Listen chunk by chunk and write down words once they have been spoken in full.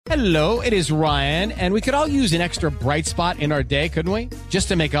Hello, it is Ryan, and we could all use an extra bright spot in our day, couldn't we? Just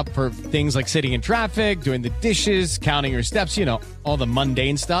to make up for things like sitting in traffic, doing the dishes, counting your steps, you know, all the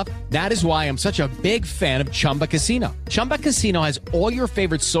mundane stuff. That is why I'm such a big fan of Chumba Casino. Chumba Casino has all your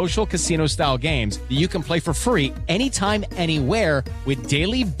favorite social casino-style games that you can play for free anytime, anywhere with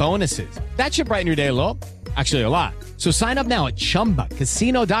daily bonuses. That should brighten your day a little. Actually, a lot. So sign up now at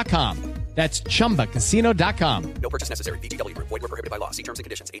ChumbaCasino.com. That's ChumbaCasino.com. No purchase necessary. VGW Group. Void where prohibited by law. See terms and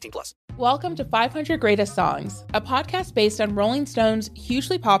conditions. 18+. Welcome to 500 Greatest Songs, a podcast based on Rolling Stone's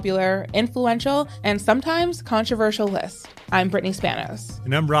hugely popular, influential, and sometimes controversial list. I'm Brittany Spanos.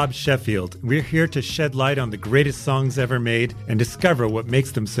 And I'm Rob Sheffield. We're here to shed light on the greatest songs ever made and discover what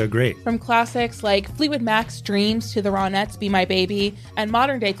makes them so great. From classics like Fleetwood Mac's Dreams to the Ronettes' Be My Baby, and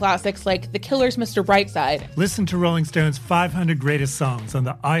modern-day classics like The Killer's Mr. Brightside. Listen to Rolling Stone's 500 Greatest Songs on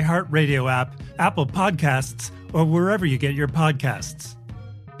the iHeartRadio app, Apple Podcasts, or wherever you get your podcasts.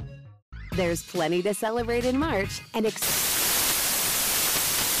 There's plenty to celebrate in March and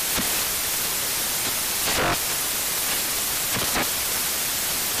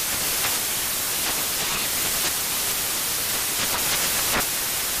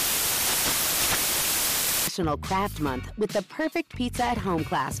National Craft Month with the perfect pizza at home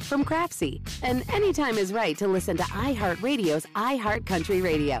class from Craftsy. And anytime is right to listen to iHeartRadio's iHeartCountry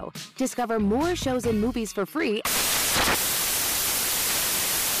Radio. Discover more shows and movies for free.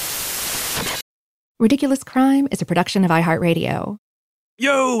 Ridiculous Crime is a production of iHeartRadio.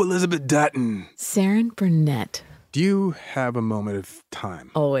 Yo, Elizabeth Dutton. Saren Burnett. Do you have a moment of time?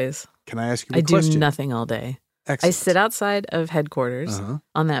 Always. Can I ask you a question? I do nothing all day. Excellent. I sit outside of headquarters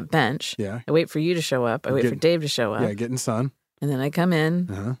on that bench. Yeah. I wait for you to show up. I wait for Dave to show up. Yeah, getting sun. And then I come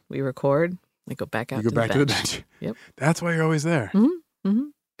in. We record. I go back out to the bench. You go back to the bench. Yep. That's why you're always there. Mm-hmm. Mm-hmm.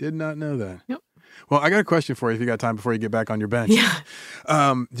 Did not know that. Yep. Well, I got a question for you if you got time before you get back on your bench. Yeah.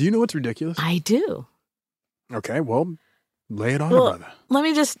 Do you know what's ridiculous? I do. Okay, well, lay it on, brother. Let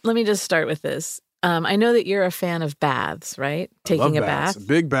me just start with this. I know that you're a fan of baths, right? Taking a bath.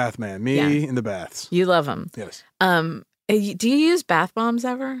 Big bath man. Me in the baths. You love them. Yes. Do you use bath bombs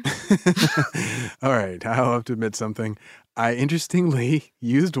ever? All right. I'll have to admit something. I interestingly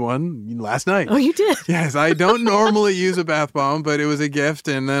used one last night. Oh, you did? Yes. I don't normally use a bath bomb, but it was a gift.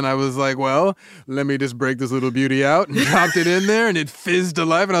 And then I was like, well, let me just break this little beauty out and dropped it in there and it fizzed to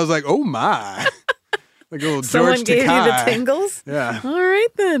life. And I was like, oh my. Like a little Someone George gave Takei. you the tingles? Yeah. All right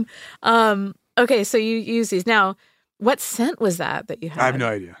then. Okay, so you use these. Now, what scent was that you had? I have no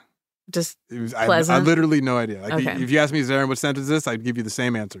idea. Just it was, pleasant? I literally no idea. Like, okay. If you asked me, Zarin, what scent is this? I'd give you the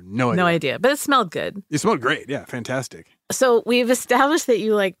same answer. No idea. No idea. But it smelled good. It smelled great. Yeah, fantastic. So we've established that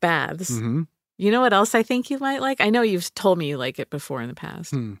you like baths. Mm-hmm. You know what else I think you might like? I know you've told me you like it before in the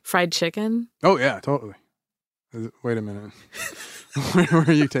past. Fried chicken. Oh, yeah, totally. Wait a minute. Where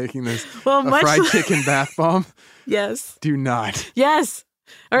are you taking this? Well, a fried chicken bath bomb? Yes. Do not. Yes.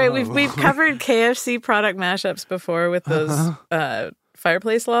 All right, we've covered KFC product mashups before with those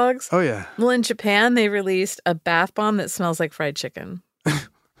fireplace logs. Oh, yeah. Well, in Japan, they released a bath bomb that smells like fried chicken. It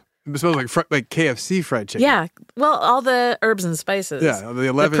smells like KFC fried chicken. Yeah. Well, all the herbs and spices. Yeah, the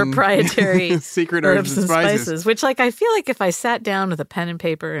 11 proprietary secret herbs and spices. Which, I feel like if I sat down with a pen and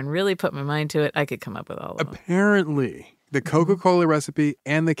paper and really put my mind to it, I could come up with all of them. Apparently, the Coca-Cola recipe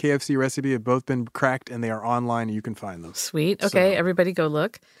and the KFC recipe have both been cracked, and they are online, and you can find them. Sweet. Okay, everybody go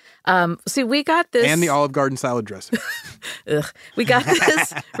look. See, we got this. And the Olive Garden salad dressing. Ugh. We got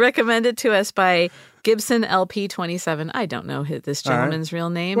this recommended to us by Gibson LP27. I don't know this gentleman's real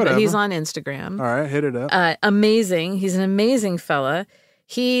name, but he's on Instagram. All right, hit it up. Amazing. He's an amazing fella.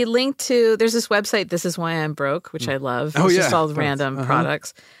 He linked to, there's this website, This Is Why I'm Broke, which I love. It's just all random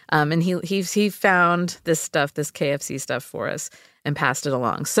products. And he found this stuff, this KFC stuff for us and passed it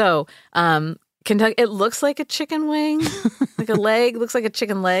along. So, Kentucky, it looks like a chicken wing, like a leg, looks like a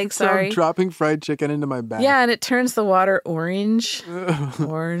chicken leg, sorry. So I'm dropping fried chicken into my bag. Yeah, and it turns the water orange.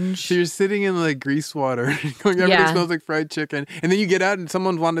 Orange. So you're sitting in like grease water, going, everything smells like fried chicken. And then you get out and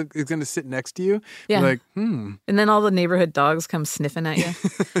someone is going to sit next to you. Yeah. You're like, And then all the neighborhood dogs come sniffing at you.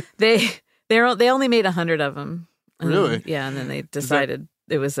 They only made 100 of them. Really? Yeah, and then they decided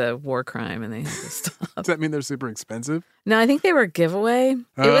it was a war crime and they had to stop. Does that mean they're super expensive? No, I think they were a giveaway.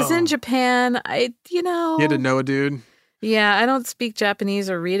 Oh. It was in Japan. You had to know a dude? Yeah, I don't speak Japanese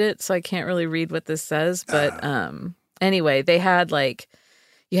or read it, so I can't really read what this says. But anyway, they had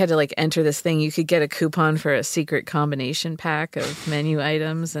you had to like enter this thing. You could get a coupon for a secret combination pack of menu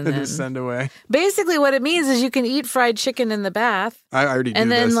items and then just send away. Basically what it means is you can eat fried chicken in the bath. I already do and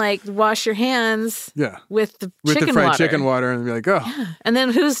then this. like wash your hands with the fried chicken water and be like, oh. Yeah. And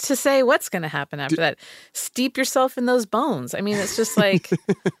then who's to say what's going to happen after that? Steep yourself in those bones. I mean, it's just like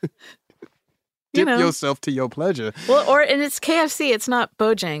dip yourself to your pleasure. Well, and it's KFC. It's not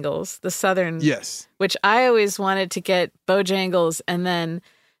Bojangles, the Southern. Yes. Which I always wanted to get Bojangles and then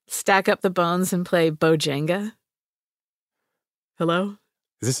stack up the bones and play Bojenga. Hello?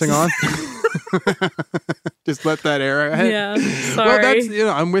 Is this thing on? Just let that air ahead. Yeah, sorry. Well, that's,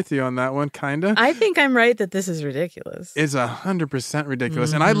 I'm with you on that one, kind of. I think I'm right that this is ridiculous. It's 100%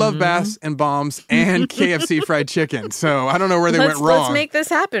 ridiculous. And I love baths and bombs and KFC fried chicken. So I don't know where they went wrong. Let's make this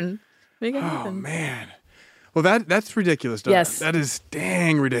happen. Make it happen. Oh, man. Well, that's ridiculous, Donna. Yes. That is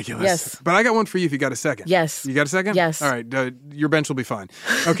dang ridiculous. Yes. But I got one for you if you got a second. Yes. You got a second? Yes. All right. Your bench will be fine.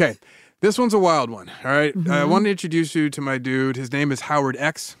 Okay. This one's a wild one. All right. I want to introduce you to my dude. His name is Howard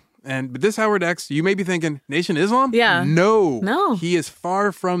X. But this Howard X, you may be thinking, Nation Islam? Yeah. No. He is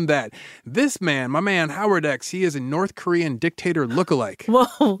far from that. This man, my man, Howard X, he is a North Korean dictator lookalike.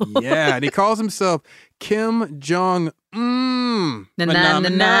 Whoa. Yeah, and he calls himself Kim Jong Na.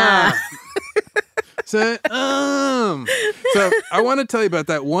 So I want to tell you about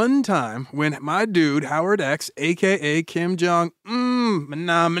that one time when my dude, Howard X, a.k.a. Kim Jong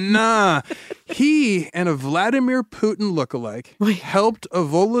he and a Vladimir Putin lookalike helped a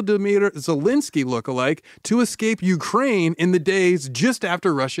Volodymyr Zelensky lookalike to escape Ukraine in the days just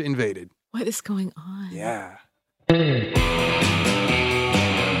after Russia invaded. What is going on? Yeah.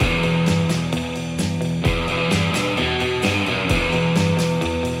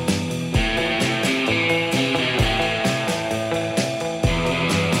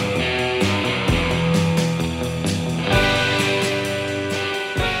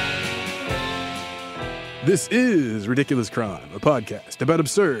 This is Ridiculous Crime, a podcast about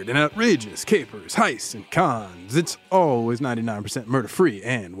absurd and outrageous capers, heists, and cons. It's always 99% murder-free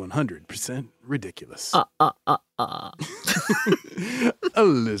and 100% ridiculous.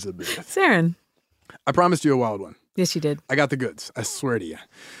 Elizabeth. Saren. I promised you a wild one. Yes, you did. I got the goods. I swear to you.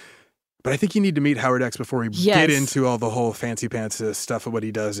 But I think you need to meet Howard X before we get into all the whole fancy pants stuff of what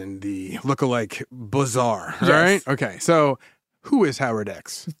he does in the lookalike bazaar. Yes. All right? Okay, so who is Howard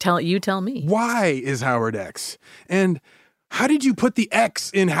X? Tell me. Why is Howard X? And how did you put the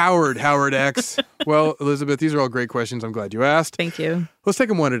X in Howard X? Well, Elizabeth, these are all great questions. I'm glad you asked. Thank you. Let's take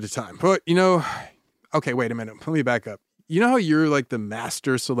them one at a time. But, okay, wait a minute. Let me back up. You know how you're like the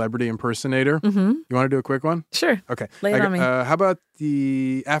master celebrity impersonator? Mm-hmm. You want to do a quick one? Sure. Okay. Lay it on me. How about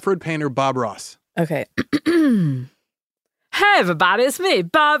the Afro painter Bob Ross? Okay. Hey, everybody, it's me,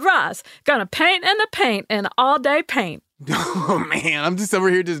 Bob Ross. Gonna paint in the paint and all day paint. Oh, man. I'm just over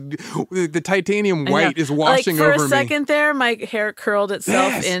here the titanium white is washing over me. For a second there, my hair curled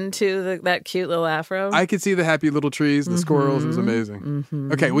itself into that cute little afro. I could see the happy little trees and the squirrels. It was amazing.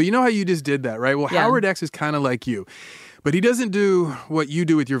 Mm-hmm. Okay, well, you know how you just did that, right? Well, Howard X is kind of like you. But he doesn't do what you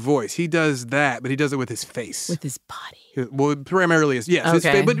do with your voice. He does that, but he does it with his face. With his body. Well, primarily, his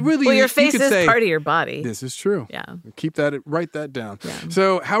face. But really, your face is say, part of your body. This is true. Yeah. Write that down. Yeah.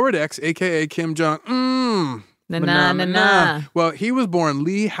 So Howard X, a.k.a. Kim Jong Na. Well, he was born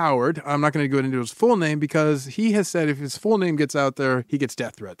Lee Howard. I'm not going to go into his full name because he has said if his full name gets out there, he gets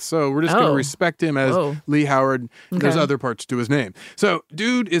death threats. So we're just going to respect him as Lee Howard. Okay. There's other parts to his name. So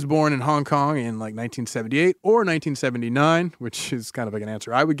dude is born in Hong Kong in like 1978 or 1979, which is kind of like an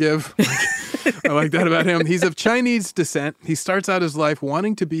answer I would give. I like that about him. He's of Chinese descent. He starts out his life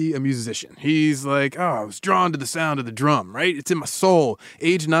wanting to be a musician. He's like, I was drawn to the sound of the drum, right? It's in my soul.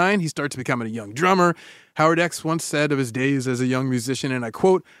 Age 9, he starts becoming a young drummer. Howard X once said of his days as a young musician, and I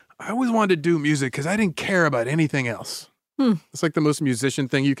quote, I always wanted to do music because I didn't care about anything else. It's like the most musician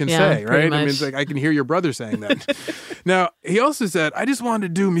thing you can say, right? Much. I mean, it's like I can hear your brother saying that. Now, he also said, I just wanted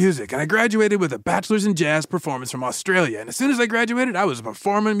to do music, and I graduated with a bachelor's in jazz performance from Australia. And as soon as I graduated, I was a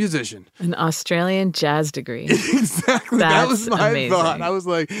performing musician. An Australian jazz degree. Exactly. That was my thought. I was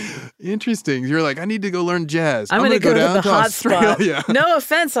like, interesting. You're like, I need to go learn jazz. I'm going to go down to the hot Australia. Spot. No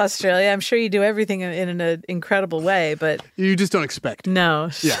offense, Australia. I'm sure you do everything in an incredible way, but you just don't expect it.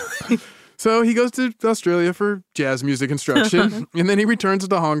 No. Yeah. So he goes to Australia for jazz music instruction. And then he returns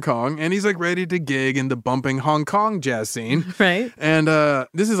to Hong Kong, and he's like ready to gig in the bumping Hong Kong jazz scene. Right. And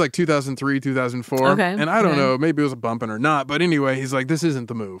this is like 2003, 2004. Okay. And I don't know, maybe it was a bumping or not. But anyway, he's like, this isn't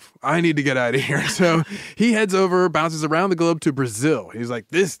the move. I need to get out of here. So he heads over, bounces around the globe to Brazil. He's like,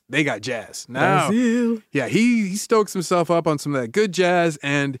 they got jazz. Now, Brazil. Yeah, he stokes himself up on some of that good jazz,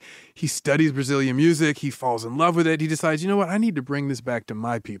 and he studies Brazilian music. He falls in love with it. He decides, you know what? I need to bring this back to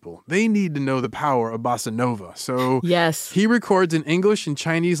my people. They need to know the power of bossa nova. So yes, he records an English and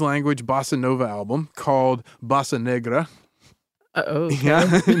Chinese language bossa nova album called Bossa Negra. Uh-oh.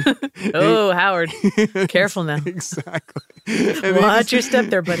 Yeah. Oh, Howard. Careful now. Exactly. Watch your step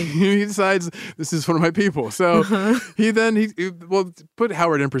there, buddy. He decides, this is one of my people. So he put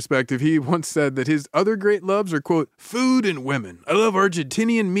Howard in perspective. He once said that his other great loves are, quote, food and women. I love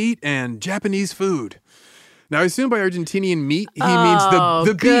Argentinian meat and Japanese food. Now, I assume by Argentinian meat, he means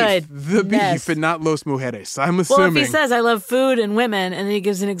the beef. The beef and not los mujeres. I'm assuming. Well, if he says, I love food and women, and then he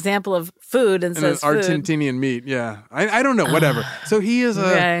gives an example of food and says food. Argentinian meat, yeah. I don't know, whatever. So he is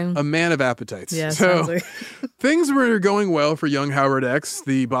a man of appetites. Yeah, so things were going well for young Howard X,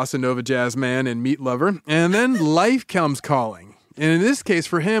 the bossa nova jazz man and meat lover. And then life comes calling. And in this case,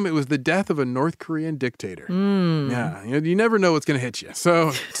 for him, it was the death of a North Korean dictator. Yeah, you never know what's going to hit you.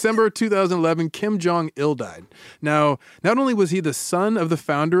 So, December 2011, Kim Jong-il died. Now, not only was he the son of the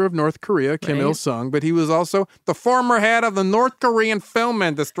founder of North Korea, Kim Il-sung, but he was also the former head of the North Korean film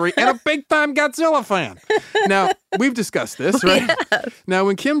industry and a big-time Godzilla fan. Now, we've discussed this, right? Yeah. Now,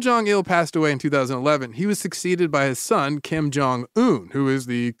 when Kim Jong-il passed away in 2011, he was succeeded by his son, Kim Jong-un, who is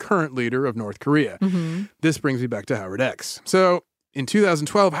the current leader of North Korea. Mm-hmm. This brings me back to Howard X. So, in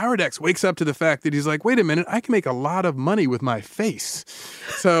 2012, Howard X wakes up to the fact that he's like, wait a minute, I can make a lot of money with my face.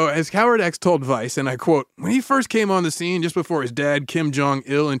 So as Howard X told Vice, and I quote, when he first came on the scene just before his dad, Kim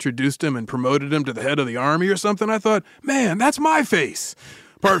Jong-il, introduced him and promoted him to the head of the army or something, I thought, man, that's my face.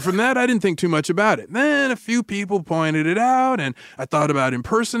 Apart from that, I didn't think too much about it. Then a few people pointed it out, and I thought about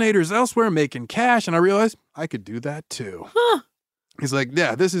impersonators elsewhere making cash, and I realized I could do that too. Huh. He's like,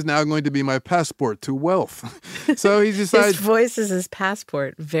 yeah, this is now going to be my passport to wealth. So he decides... His voice is his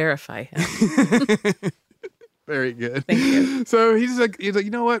passport. Verify him. Very good. Thank you. So he's like, you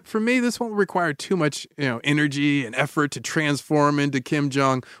know what? For me, this won't require too much, energy and effort to transform into Kim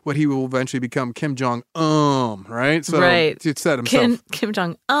Jong, what he will eventually become Kim Jong right? So right. To set himself. Kim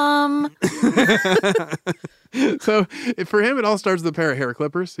Jong So for him, it all starts with a pair of hair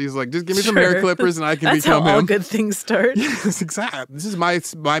clippers. He's like, just give me some hair clippers and I can become him. That's how all good things start. Yes, exactly. This is my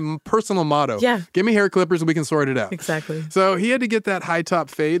personal motto. Yeah. Give me hair clippers and we can sort it out. Exactly. So he had to get that high top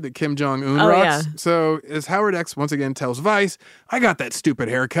fade that Kim Jong-un rocks. Yeah. So as Howard X once again tells Vice, I got that stupid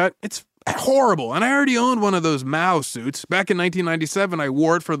haircut. It's horrible. And I already owned one of those Mao suits. Back in 1997, I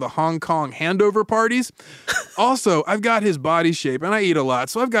wore it for the Hong Kong handover parties. Also, I've got his body shape and I eat a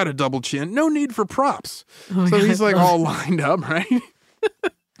lot, so I've got a double chin. No need for props. Oh so he's like all lined up, right?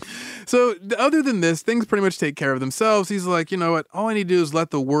 So other than this, things pretty much take care of themselves. He's like, you know what? All I need to do is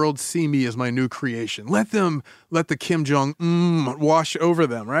let the world see me as my new creation. Let the Kim Jong wash over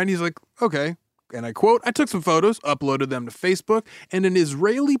them, right? And he's like, okay. And I quote, I took some photos, uploaded them to Facebook, and an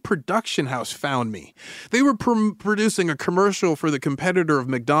Israeli production house found me. They were producing a commercial for the competitor of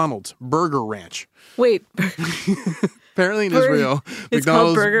McDonald's, Burger Ranch. Wait. Apparently in Israel,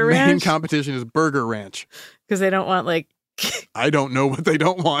 McDonald's main competition is Burger Ranch. Because they don't want I don't know what they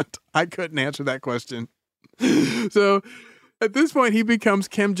don't want. I couldn't answer that question. So... at this point, he becomes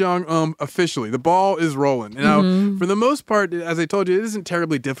Kim Jong officially. The ball is rolling. Now, for the most part, as I told you, it isn't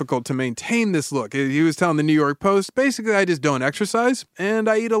terribly difficult to maintain this look. He was telling the New York Post, basically, I just don't exercise, and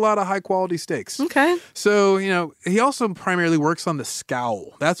I eat a lot of high-quality steaks. Okay. So, he also primarily works on the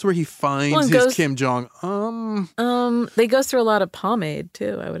scowl. That's where he finds his Kim Jong. They go through a lot of pomade,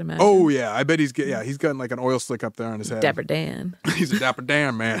 too, I would imagine. Oh, yeah. I bet he's gotten like an oil slick up there on his head. Dapper Dan. He's a Dapper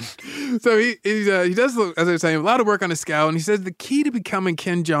Dan, man. So he does, as I was saying, a lot of work on his scowl, and he says the key to becoming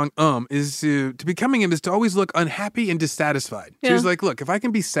Kim Jong is to becoming him is to always look unhappy and dissatisfied. Yeah. So he's like, look, if I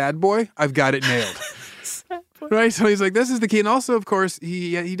can be sad boy, I've got it nailed. Right? So he's like, this is the key. And also, of course,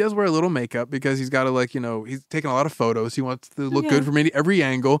 he does wear a little makeup because he's got to he's taking a lot of photos. He wants to look good from every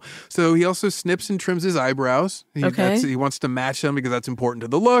angle. So he also snips and trims his eyebrows. He wants to match them because that's important to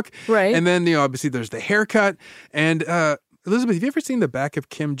the look. Right. And then, obviously there's the haircut. And Elizabeth, have you ever seen the back of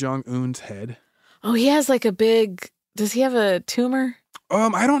Kim Jong-un's head? Oh, he has like a big... Does he have a tumor?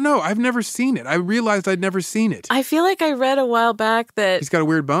 I don't know. I've never seen it. I realized I'd never seen it. I feel like I read a while back that he's got a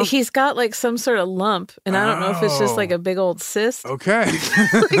weird bump. He's got like some sort of lump, and I don't know if it's just like a big old cyst. Okay.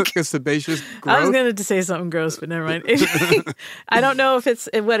 Like a sebaceous growth. I was going to say something gross, but never mind. I don't know if it's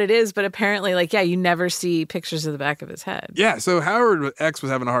what it is, but apparently, like, yeah, you never see pictures of the back of his head. Yeah, so Howard X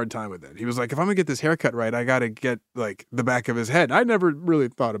was having a hard time with it. He was like, if I'm going to get this haircut right, I got to get, like, the back of his head. I never really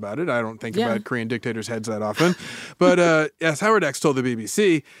thought about it. I don't think about Korean dictators' heads that often. But as Howard X told the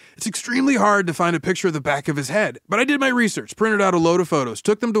BBC, it's extremely hard to find a picture of the back of his head. But I did my research, printed out a load of photos,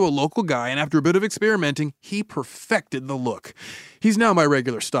 took them to a local guy, and after a bit of experimenting, he perfected the look. He's now my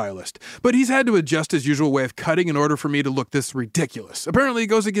regular stylist, but he's had to adjust his usual way of cutting in order for me to look this ridiculous. Apparently, he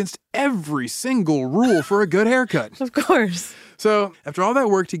goes against every single rule for a good haircut. Of course. So after all that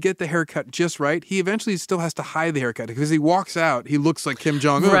work to get the haircut just right, he eventually still has to hide the haircut because he walks out, he looks like Kim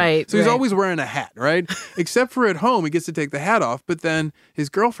Jong-un. Right. So he's always wearing a hat, right? Except for at home, he gets to take the hat off, but then his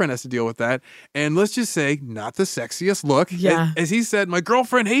girlfriend has to deal with that. And let's just say, not the sexiest look. Yeah. As he said, my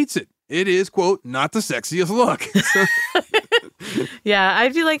girlfriend hates it. It is, quote, not the sexiest look. So, yeah,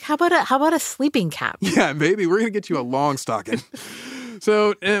 I'd be like, how about a sleeping cap? Yeah, baby, we're going to get you a long stocking.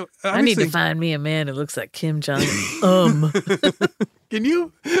 So I need to find me a man who looks like Kim Jong-un. Can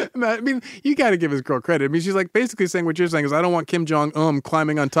you? I mean, you got to give his girl credit. I mean, she's like basically saying what you're saying is I don't want Kim Jong-un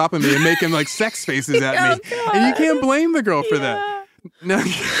climbing on top of me and making like sex faces at me. God. And you can't blame the girl for that. Now,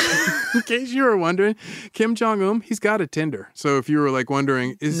 in case you were wondering, Kim Jong-un, he's got a Tinder. So if you were like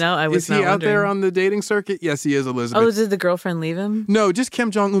wondering, is he out there on the dating circuit? Yes, he is, Elizabeth. Oh, did the girlfriend leave him? No, just Kim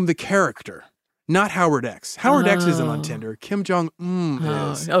Jong-un, the character. Not Howard X. Howard X isn't on Tinder. Kim Jong-un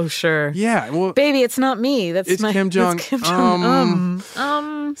is. Oh, sure. Yeah. Well, baby, it's not me. It's Kim Jong-un.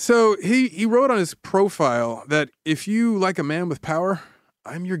 So he wrote on his profile that if you like a man with power,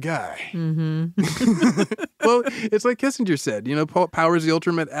 I'm your guy. Mm-hmm. Well, it's like Kissinger said, you know, power is the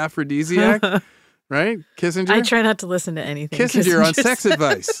ultimate aphrodisiac, right? Kissinger? I try not to listen to anything Kissinger on sex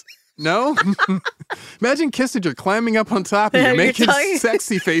advice. No? Imagine Kissinger climbing up on top of you, making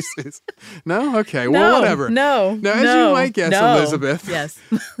sexy faces. No? Okay, well, whatever. No. Now, as you might guess, Elizabeth. Yes.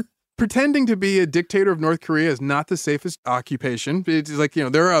 Pretending to be a dictator of North Korea is not the safest occupation. It's like, you know,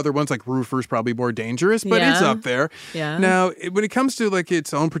 there are other ones like roofers, probably more dangerous, but it's up there. Yeah. Now, when it comes to like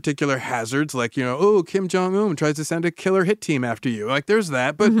its own particular hazards, like, you know, oh, Kim Jong-un tries to send a killer hit team after you. Like, there's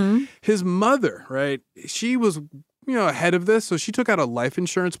that. But his mother, right, she was, you know, ahead of this. So she took out a life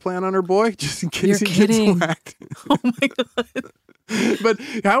insurance plan on her boy just in case gets whacked. Oh, my God. But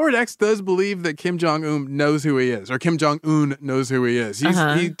Howard X does believe that Kim Jong-un knows who he is, or Kim Jong-un knows who he is.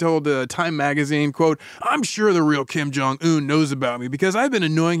 He told Time magazine, quote, I'm sure the real Kim Jong-un knows about me because I've been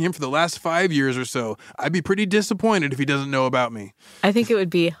annoying him for the last 5 years or so. I'd be pretty disappointed if he doesn't know about me. I think it would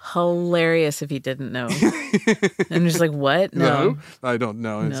be hilarious if he didn't know. I'm just like, what? No. I don't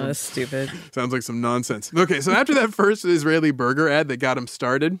know. No, it's stupid. Sounds like some nonsense. Okay, so after that first Israeli burger ad that got him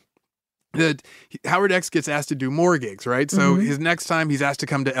started, that Howard X gets asked to do more gigs, right? So his next time he's asked to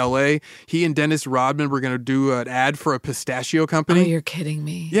come to L.A., he and Dennis Rodman were going to do an ad for a pistachio company. Oh, you're kidding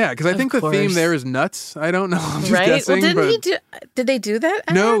me. Yeah, because I think the theme there is nuts. I don't know. I'm just guessing. Well, did they do that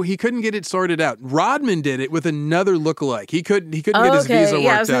ad? No, he couldn't get it sorted out. Rodman did it with another lookalike. He couldn't get his visa worked out.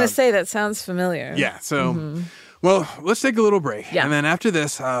 Yeah, I was going to say, that sounds familiar. Yeah, so... Well, let's take a little break. Yeah. And then after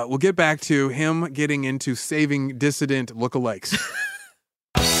this, we'll get back to him getting into saving dissident lookalikes.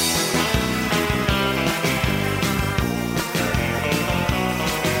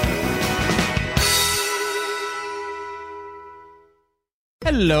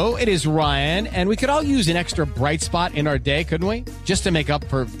 Hello, it is Ryan, and we could all use an extra bright spot in our day, couldn't we? Just to make up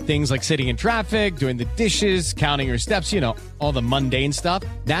for things like sitting in traffic, doing the dishes, counting your steps, you know, all the mundane stuff.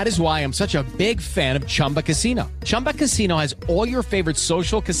 That is why I'm such a big fan of Chumba Casino. Chumba Casino has all your favorite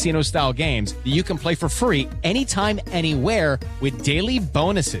social casino-style games that you can play for free anytime, anywhere with daily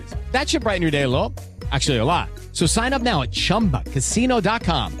bonuses. That should brighten your day a little. Actually, a lot. So sign up now at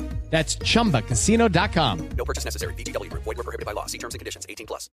ChumbaCasino.com. That's ChumbaCasino.com. No purchase necessary. VGW Group. Void where prohibited by law. See terms and conditions.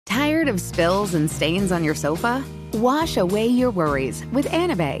 18+. Tired of spills and stains on your sofa? Wash away your worries with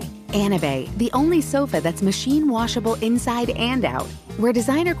Anabay. Anabay, the only sofa that's machine washable inside and out, where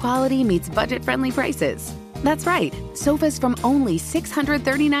designer quality meets budget-friendly prices. That's right, sofas from only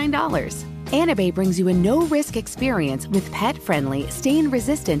 $639. Anabay brings you a no-risk experience with pet-friendly,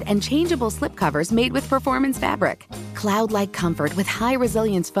 stain-resistant, and changeable slipcovers made with performance fabric. cloud-like comfort with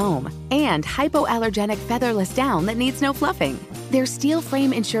high-resilience foam, and hypoallergenic featherless down that needs no fluffing. Their steel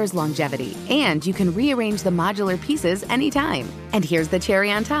frame ensures longevity, and you can rearrange the modular pieces anytime. And here's the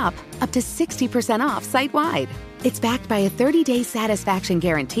cherry on top, up to 60% off site-wide. It's backed by a 30-day satisfaction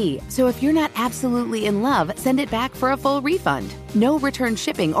guarantee, so if you're not absolutely in love, send it back for a full refund. No return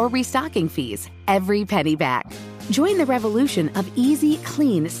shipping or restocking fees. Every penny back. Join the revolution of easy,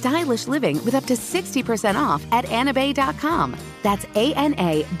 clean, stylish living with up to 60% off at anabei.com. That's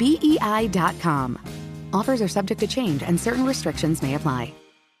ANABEI.com. Offers are subject to change and certain restrictions may apply.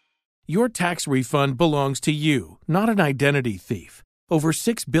 Your tax refund belongs to you, not an identity thief. Over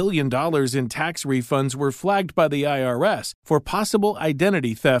 $6 billion in tax refunds were flagged by the IRS for possible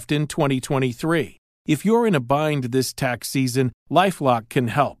identity theft in 2023. If you're in a bind this tax season, LifeLock can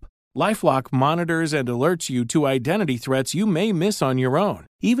help. LifeLock monitors and alerts you to identity threats you may miss on your own,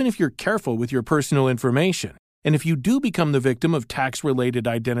 even if you're careful with your personal information. And if you do become the victim of tax-related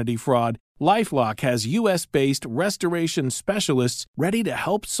identity fraud, LifeLock has U.S.-based restoration specialists ready to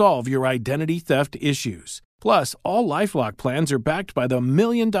help solve your identity theft issues. Plus, all LifeLock plans are backed by the $1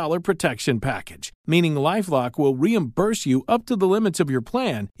 Million Protection Package, meaning LifeLock will reimburse you up to the limits of your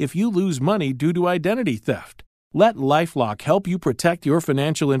plan if you lose money due to identity theft. Let LifeLock help you protect your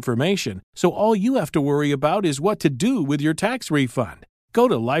financial information, so all you have to worry about is what to do with your tax refund. Go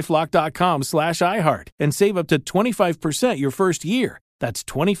to LifeLock.com/iHeart and save up to 25% your first year. That's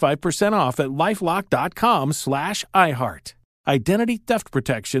 25% off at LifeLock.com/iHeart. Identity theft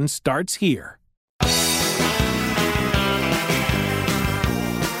protection starts here.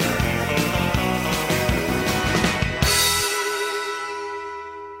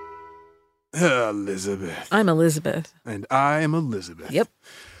 Elizabeth. I'm Elizabeth. And I am Elizabeth. Yep.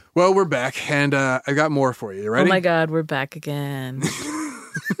 Well, we're back, and I got more for you. You ready? Oh, my God, we're back again.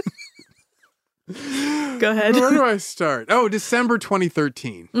 Go ahead. Where do I start? Oh, December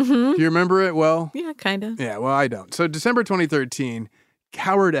 2013. Mm-hmm. Do you remember it well? Yeah, kind of. Yeah, well, I don't. So December 2013,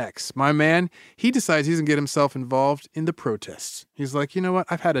 Howard X, my man, he decides he's going to get himself involved in the protests. He's like, you know what?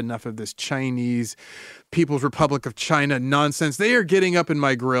 I've had enough of this Chinese People's Republic of China nonsense. They are getting up in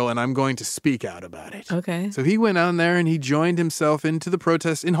my grill, and I'm going to speak out about it. Okay. So he went on there, and he joined himself into the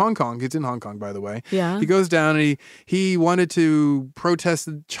protests in Hong Kong. It's in Hong Kong, by the way. Yeah. He goes down, and he wanted to protest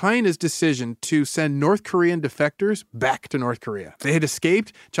China's decision to send North Korean defectors back to North Korea. They had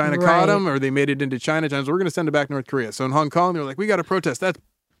escaped. China caught them, or they made it into China. China's, we're going to send them back to North Korea. So in Hong Kong, they were like, we got to protest.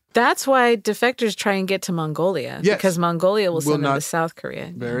 That's why defectors try and get to Mongolia. Yes. Because Mongolia will send them to South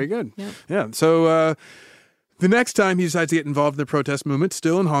Korea. Very good. Yep. Yeah. So the next time he decides to get involved in the protest movement,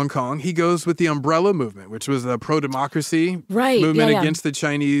 still in Hong Kong, he goes with the Umbrella Movement, which was a pro-democracy movement against the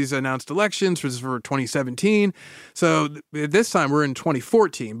Chinese announced elections for 2017. So this time we're in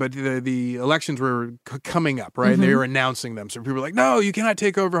 2014, but the elections were coming up, right? Mm-hmm. And they were announcing them. So people were like, no, you cannot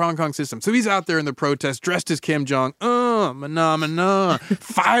take over Hong Kong system. So he's out there in the protest dressed as Kim Jong,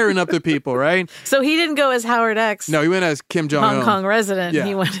 firing up the people, right? So he didn't go as Howard X. No, he went as Kim Jong Hong Kong resident. Yeah.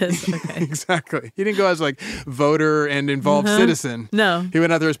 He went as, okay. Exactly. He didn't go as like voter and involved citizen. No. He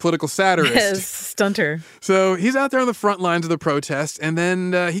went out there as political satirist. Yes, stunter. So he's out there on the front lines of the protest, and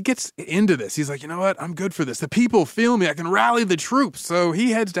then he gets into this. He's like, you know what? I'm good for this. The people feel me. I can rally the troops. So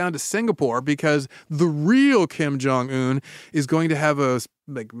he heads down to Singapore because the real Kim Jong-un is going to have a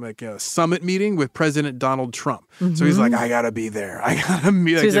summit meeting with President Donald Trump. Mm-hmm. So he's like, I gotta be there. I gotta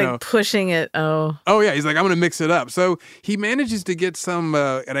be. So he's pushing it. Oh yeah. He's like, I'm gonna mix it up. So he manages to get some,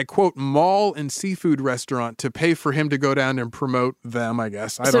 and I quote, mall and seafood restaurant to pay for him to go down and promote them. I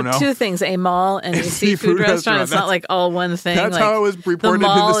guess I don't know. So two things: a mall and a seafood restaurant. It's not like all one thing. That's how it was reported in the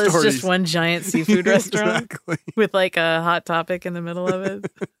mall stories. is just one giant seafood restaurant Exactly. with like a hot topic in the middle of it.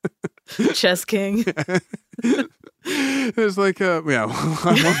 Chess King. It's like, I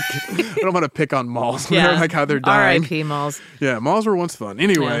don't want to pick on malls. Yeah. Like how they're dying. R.I.P. malls. Yeah, malls were once fun.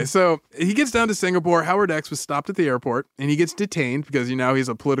 Anyway, so he gets down to Singapore. Howard X was stopped at the airport, and he gets detained because, he's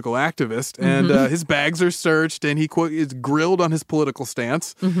a political activist, and his bags are searched, and he, quote, is grilled on his political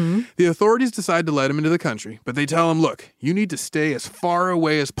stance. Mm-hmm. The authorities decide to let him into the country, but they tell him, look, you need to stay as far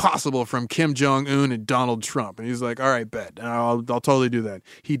away as possible from Kim Jong-un and Donald Trump. And he's like, all right, bet. I'll totally do that.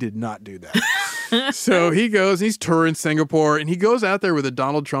 He did not do that. So he goes, he's touring Singapore, and he goes out there with a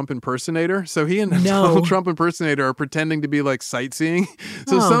Donald Trump impersonator. So he and the Donald Trump impersonator are pretending to be like sightseeing.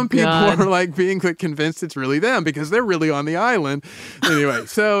 So some people are like being convinced it's really them because they're really on the island. Anyway,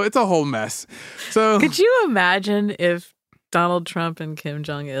 so it's a whole mess. So could you imagine if Donald Trump and Kim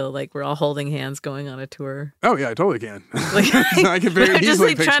Jong-il were all holding hands going on a tour? Oh yeah, I totally can. I can very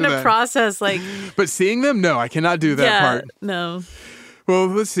easily just picture trying to process But seeing them, no, I cannot do that part. No. Well,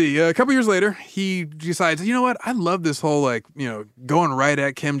 let's see. A couple years later, he decides, you know what? I love this whole, going right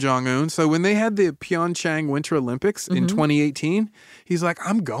at Kim Jong-un. So when they had the Pyeongchang Winter Olympics in 2018, he's like,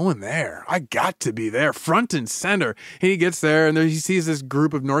 I'm going there. I got to be there, front and center. And he gets there, and he sees this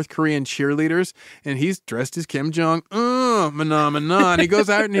group of North Korean cheerleaders, and he's dressed as Kim Jong-un. And he goes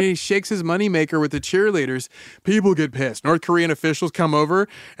out and he shakes his moneymaker with the cheerleaders. People get pissed. North Korean officials come over,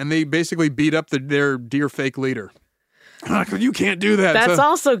 and they basically beat up their dear fake leader. You can't do that. That's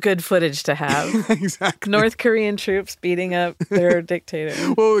also good footage to have. Exactly. North Korean troops beating up their dictator.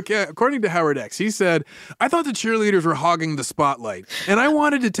 Well, according to Howard X, he said, I thought the cheerleaders were hogging the spotlight, and I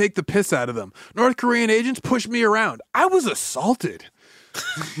wanted to take the piss out of them. North Korean agents pushed me around. I was assaulted.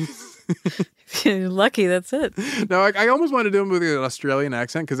 You're lucky, that's it. No, I almost wanted to do him with an Australian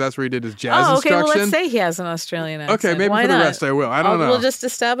accent because that's where he did his jazz instruction. Well, let's say he has an Australian accent. Okay, maybe Why for the not? rest I will. I don't know. We'll just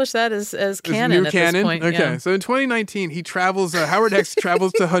establish that as canon at this point. Okay, yeah. So in 2019, he travels, Howard X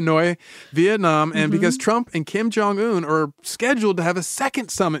travels to Hanoi, Vietnam, and because Trump and Kim Jong-un are scheduled to have a second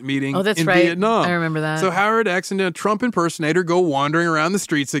summit meeting in Vietnam. I remember that. So Howard X and a Trump impersonator go wandering around the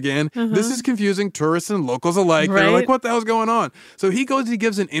streets again. This is confusing tourists and locals alike. Right. They're like, what the hell's going on? So he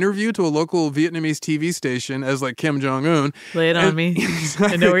gives an interview to a local Vietnamese TV station as like Kim Jong-un. Lay it on me.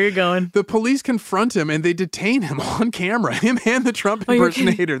 Exactly. I know where you're going. The police confront him and they detain him on camera. Him and the Trump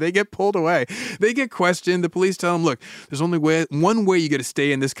impersonator. They get pulled away. They get questioned. The police tell him, look, there's only one way you got to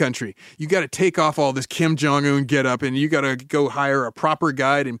stay in this country. You got to take off all this Kim Jong-un get up and you got to go hire a proper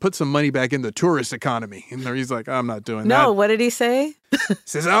guide and put some money back in the tourist economy. And he's like, I'm not doing that. No, what did he say?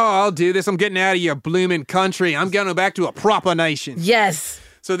 Says, I'll do this. I'm getting out of your blooming country. I'm going back to a proper nation. Yes.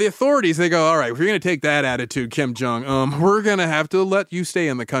 So the authorities, they go, all right, if you're going to take that attitude, Kim Jong, we're going to have to let you stay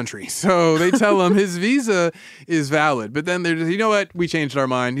in the country. So they tell him his visa is valid. But then they're just, you know what? We changed our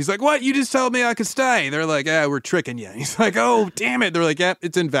mind. He's like, what? You just told me I could stay. They're like, we're tricking you. He's like, oh, damn it. They're like,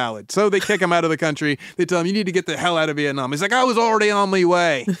 it's invalid. So they kick him out of the country. They tell him, you need to get the hell out of Vietnam. He's like, I was already on my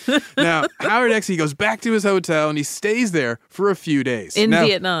way. Now, Howard X, he goes back to his hotel and he stays there for a few days. In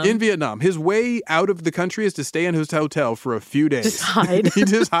Vietnam. In Vietnam. His way out of the country is to stay in his hotel for a few days. Just hide.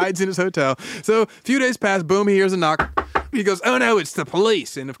 He just hides in his hotel. So a few days pass, boom, he hears a knock. He goes, oh no, it's the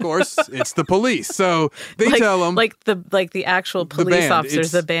police. And of course, it's the police. So they tell him. Like the actual police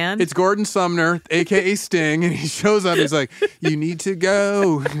officers, the band? It's Gordon Sumner, a.k.a. Sting. And he shows up. He's like, you need to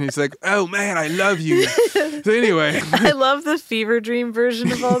go. And he's like, oh man, I love you. So anyway. I love the fever dream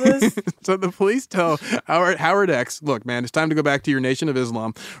version of all this. So the police tell Howard X, look, man, it's time to go back to your Nation of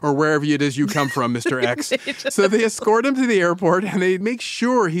Islam or wherever it is you come from, Mr. X. So they escort him to the airport and they make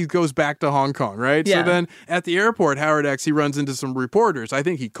sure he goes back to Hong Kong, right? Yeah. So then at the airport, Howard X, he runs into some reporters. I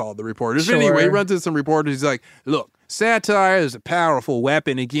think he called the reporters. Sure. Anyway, he runs into some reporters. He's like, look, satire is a powerful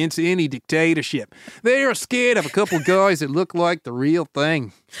weapon against any dictatorship. They are scared of a couple guys that look like the real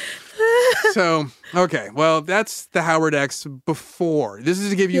thing. So, okay, well, that's the Howard X before. This is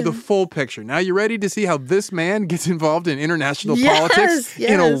to give you the full picture. Now, you ready to see how this man gets involved in international politics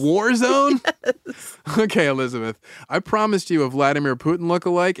in a war zone? Yes. Okay, Elizabeth, I promised you a Vladimir Putin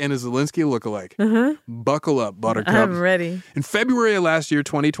lookalike and a Zelensky lookalike. Buckle up, Buttercup. I'm ready. In February of last year,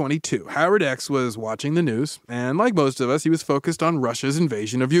 2022, Howard X was watching the news, and like most of us, he was focused on Russia's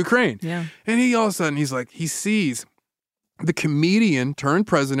invasion of Ukraine. Yeah. And he all of a sudden, he sees the comedian turned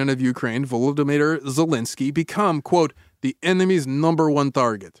president of Ukraine, Volodymyr Zelensky, become, quote, the enemy's number one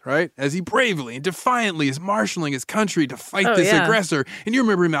target, right? As he bravely and defiantly is marshaling his country to fight this aggressor. And you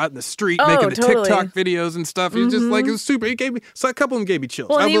remember him out in the street making the TikTok videos and stuff. He's just like, it was super. So a couple of them gave me chills.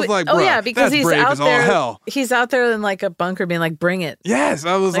 Well, I was like, bro, because that's he's brave out as all there. hell. He's out there in like a bunker being like, bring it. Yes,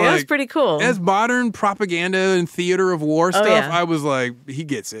 I was like that's pretty cool. As modern propaganda and theater of war stuff, yeah. I was like, he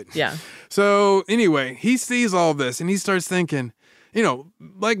gets it. Yeah. So anyway, he sees all this and he starts thinking, you know,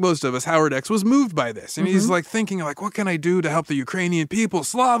 like most of us, Howard X was moved by this. And he's like thinking, like, what can I do to help the Ukrainian people?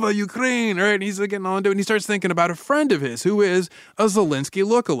 Slava Ukraine, right? And he's like getting on to it. And he starts thinking about a friend of his who is a Zelensky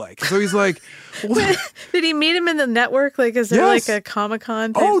lookalike. So he's like, well, did he meet him in the network? Like, is there like a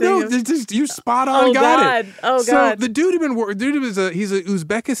Comic-Con type thing? You spot on got it. Oh, God. So the dude he's a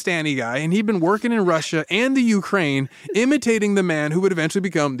Uzbekistani guy, and he'd been working in Russia and the Ukraine, imitating the man who would eventually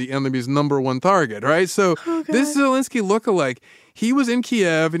become the enemy's number one target, right? So this Zelensky lookalike, he was in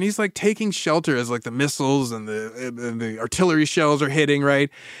Kiev and he's like taking shelter as like the missiles and the artillery shells are hitting, right?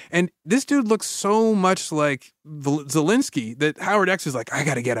 And this dude looks so much like Zelensky that Howard X is like, I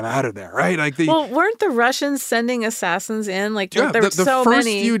got to get him out of there, right? Like weren't the Russians sending assassins in? Like there were so the first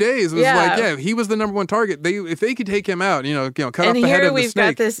many. few days was he was the number one target. If they could take him out, cut off the head of the snake. And here we've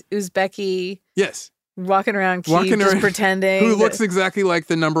got this Uzbeki. Yes. walking around Kyiv just pretending. Who looks exactly like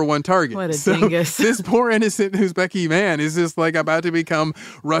the number one target. What a dingus. This poor innocent Uzbeki man is just like about to become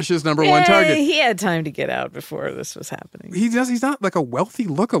Russia's number one target. He had time to get out before this was happening. He's not like a wealthy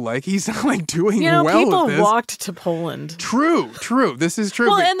lookalike. He's not like doing well with people this. walked to Poland. True. This is true.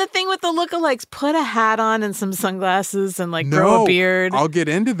 Well, and the thing with the lookalikes, put a hat on and some sunglasses and grow a beard. I'll get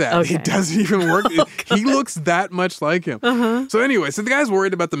into that. Okay. It doesn't even work. He looks that much like him. Uh-huh. So anyway, the guy's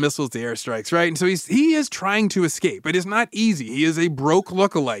worried about the missiles, the airstrikes, right? And so he is trying to escape, but it's not easy. He is a broke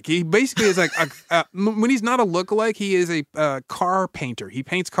lookalike. He basically is like, when he's not a lookalike, he is a car painter. He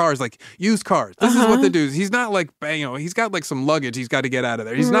paints cars, like used cars. This is what they do. He's not like, he's got like some luggage he's got to get out of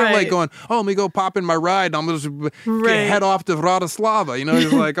there. He's not like going, let me go pop in my ride. I'm going to head off to Vratislava.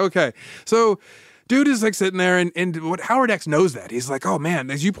 He's like, okay. So dude is like sitting there, and what Howard X knows that. He's like, oh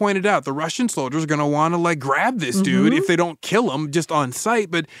man, as you pointed out, the Russian soldiers are going to want to like grab this dude if they don't kill him just on sight.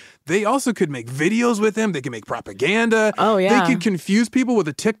 But they also could make videos with him. They can make propaganda. Oh, yeah. They could confuse people with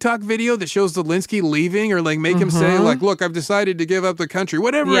a TikTok video that shows Zelensky leaving, or like make him say like, look, I've decided to give up the country,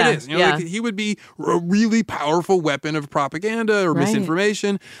 whatever it is. Like, he would be a really powerful weapon of propaganda or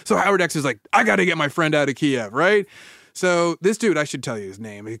misinformation. So Howard X is like, I got to get my friend out of Kiev, right? So this dude, I should tell you his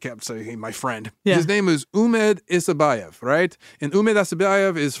name. He kept saying, hey, my friend. Yeah. His name is Umed Isabayev, right? And Umed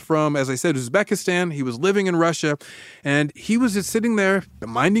Isabayev is from, as I said, Uzbekistan. He was living in Russia. And he was just sitting there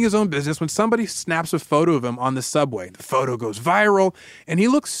minding his own business when somebody snaps a photo of him on the subway. The photo goes viral. And he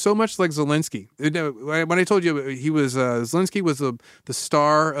looks so much like Zelensky. When I told you he was, Zelensky was the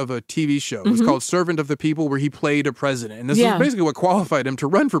star of a TV show. It was called Servant of the People, where he played a president. And this is basically what qualified him to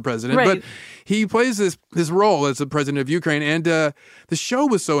run for president. Right. But he plays this role as the president of Ukraine, and the show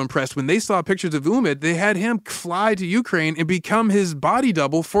was so impressed when they saw pictures of Umid, they had him fly to Ukraine and become his body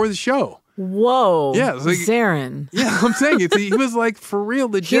double for the show. Whoa. Yeah. Like, Zarin. Yeah, I'm saying he was like for real,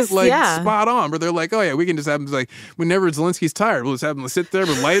 legit, spot on. Where they're like, oh yeah, we can just have him like whenever Zelensky's tired, we'll just have him sit there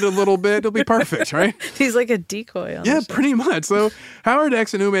and light a little bit. It'll be perfect, right? He's like a decoy on the show. Pretty much. So Howard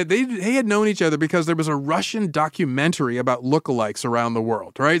X and Umid, they had known each other because there was a Russian documentary about lookalikes around the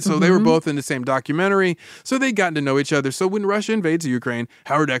world, right? So they were both in the same documentary, so they'd gotten to know each other. So when Russia invades Ukraine,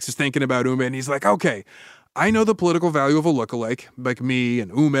 Howard X is thinking about Umid, and he's like, okay, I know the political value of a lookalike, like me and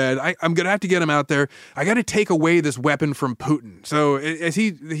Umed. I'm going to have to get him out there. I got to take away this weapon from Putin. So as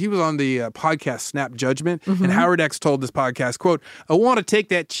he was on the podcast Snap Judgment, and Howard X told this podcast, quote, I want to take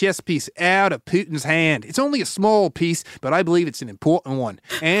that chess piece out of Putin's hand. It's only a small piece, but I believe it's an important one.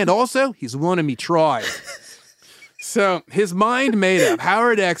 And also, he's wanting me try. So his mind made up.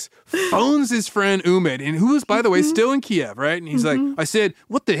 Howard X phones his friend Umid, and who is, by the way, still in Kiev, right? And he's like, I said,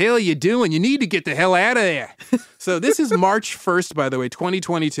 what the hell are you doing? You need to get the hell out of there. So this is March 1st, by the way,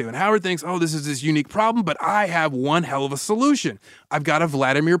 2022. And Howard thinks, this is this unique problem, but I have one hell of a solution. I've got a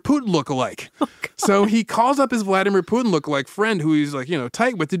Vladimir Putin lookalike. So he calls up his Vladimir Putin lookalike friend, who he's like,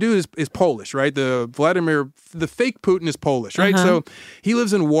 tight with. The dude is Polish, right? The fake Putin is Polish, right? So he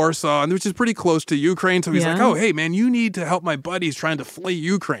lives in Warsaw, which is pretty close to Ukraine. So he's like, oh, hey, man, you need to help my buddy. He's trying to flee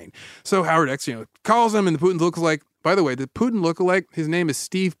Ukraine. So Howard X, calls him, and the Putin lookalike, by the way, the Putin lookalike, his name is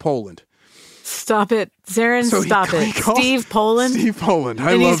Steve Poland. Stop it. Zarin, stop it. Steve Poland? Steve Poland.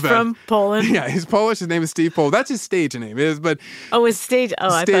 I and love he's that. From Poland? Yeah, he's Polish. His name is Steve Poland. That's his stage name. His stage.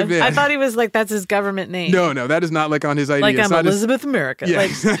 Oh, I thought he was like, that's his government name. No, that is not like on his ID. Like I'm Elizabeth America. Yeah,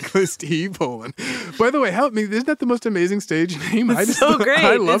 exactly. Steve Poland. By the way, help me. Isn't that the most amazing stage name? It's so great.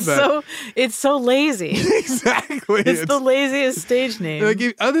 I love that. It's so lazy. Exactly. It's the laziest stage name. Like,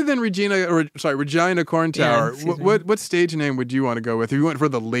 other than Regina Corn Tower, what stage name would you want to go with if you went for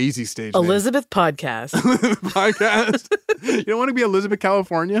the lazy stage Elizabeth Podcast. Podcast. You don't want to be Elizabeth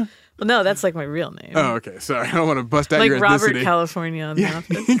California? Well, no, that's like my real name. Oh, okay. Sorry. I don't want to bust out like your ethnicity. Like Robert California on The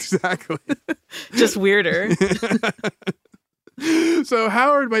Office. Exactly. Just weirder. So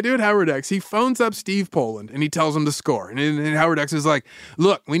my dude Howard X, he phones up Steve Poland and he tells him the score. And Howard X is like,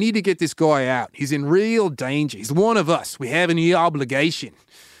 look, we need to get this guy out. He's in real danger. He's one of us. We have any obligation.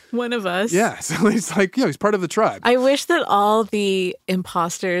 One of us. Yeah, so he's like, he's part of the tribe. I wish that all the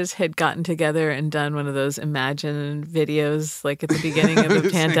imposters had gotten together and done one of those Imagine videos, like at the beginning of the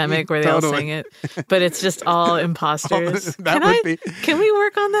pandemic, where they all sing it. But it's just all imposters. Can we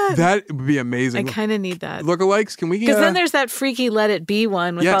work on that? That would be amazing. I kind of need that. Lookalikes, can we? Because then there's that freaky Let It Be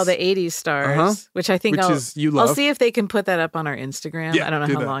one with all the 80s stars, which I think I'll see if they can put that up on our Instagram. Yeah, I don't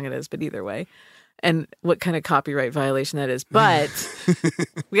know how long it is, but either way. And what kind of copyright violation that is. But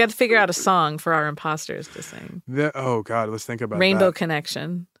we got to figure out a song for our imposters to sing. Oh, God, let's think about Rainbow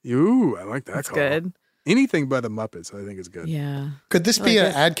Connection. Ooh, I like that. That's good. Anything by the Muppets, I think is good. Yeah. Could this be an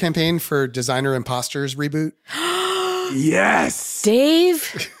ad campaign for Designer Imposters reboot? Yes.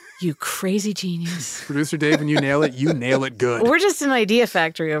 Dave, You crazy genius. Producer Dave, when you nail it good. We're just an idea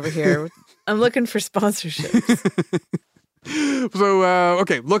factory over here. I'm looking for sponsorships. So,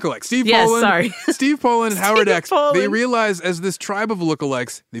 okay, lookalikes. Steve Poland and Howard X, they realize as this tribe of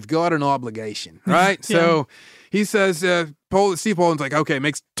lookalikes, they've got an obligation, right? Yeah. So he says, Steve Poland's like, okay,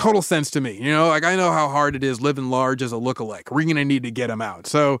 makes total sense to me. You know, like I know how hard it is living large as a lookalike. We're going to need to get him out.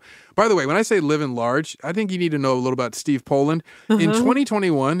 So, by the way, when I say living large, I think you need to know a little about Steve Poland. In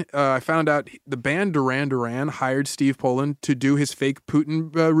 2021, I found out the band Duran Duran hired Steve Poland to do his fake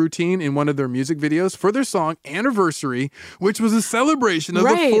Putin routine in one of their music videos for their song Anniversary, which was a celebration of the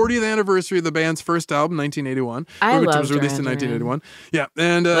 40th anniversary of the band's first album, 1981, which was released in 1981. Yeah,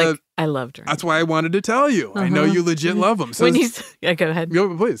 and I love Duran. That's why I wanted to tell you. I know you legit love them. So go ahead.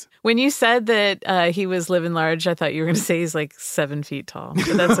 Go, please. When you said that he was living large, I thought you were going to say he's like 7 feet tall.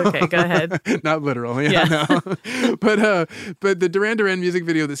 But that's okay. Go ahead. Not literal. Yeah. No. But the Duran Duran music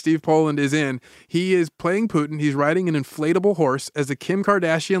video that Steve Poland is in, he is playing Putin. He's riding an inflatable horse as a Kim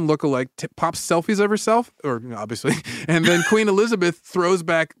Kardashian lookalike pops selfies of herself, or obviously, and then Queen Elizabeth throws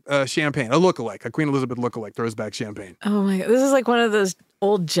back champagne. A Queen Elizabeth lookalike throws back champagne. Oh my God. This is like one of those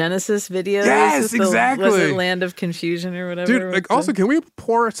old Genesis videos. Yes, exactly. Was it Land of Confusion or whatever? Dude, like, also, can we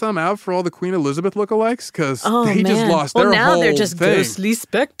pour some out for all the Queen Elizabeth lookalikes? Because they just lost their whole now they're just thing. Ghostly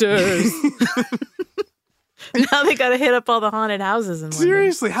specters. Now they got to hit up all the haunted houses.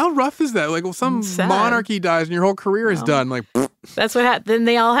 Seriously, how rough is that? Like, well, some monarchy dies and your whole career is done. Like, that's what happened. Then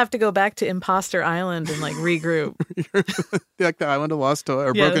they all have to go back to Imposter Island and like regroup. Like the Island of Lost Toys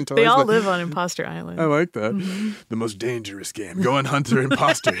or Broken Toys. They all live on Imposter Island. I like that. Mm-hmm. The most dangerous game. Go and hunt their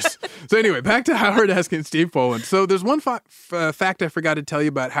imposters. So anyway, back to Howard asking Steve Poland. So there's one fact I forgot to tell you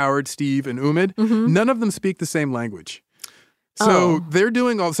about Howard, Steve, and Umid. Mm-hmm. None of them speak the same language. So they're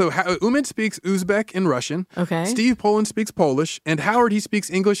doing Umid speaks Uzbek and Russian. Okay. Steve Poland speaks Polish. And Howard, he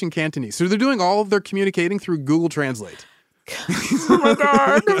speaks English and Cantonese. So they're doing all of their communicating through Google Translate. Oh my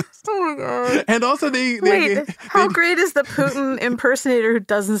God. Oh my God. And also how great is the Putin impersonator who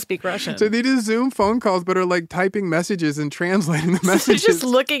doesn't speak Russian? So they do Zoom phone calls but are like typing messages and translating the messages. They're just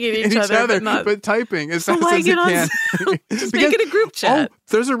looking at each other but typing as fast as they can. Just make it a group chat.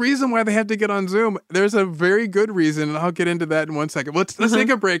 There's a reason why they have to get on Zoom. There's a very good reason, and I'll get into that in 1 second. Let's take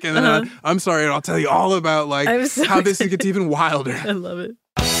a break, and then I'm sorry, and I'll tell you all about how this gets even wilder. I love it.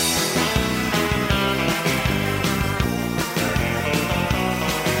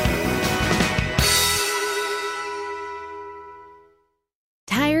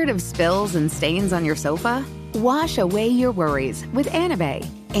 Tired of spills and stains on your sofa? Wash away your worries with Anabay.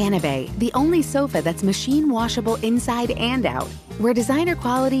 Anabay, the only sofa that's machine washable inside and out, where designer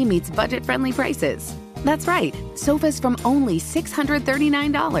quality meets budget-friendly prices. That's right, sofas from only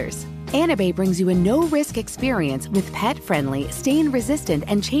 $639. Anabay brings you a no-risk experience with pet-friendly, stain-resistant,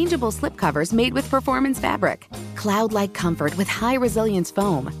 and changeable slipcovers made with performance fabric, cloud-like comfort with high-resilience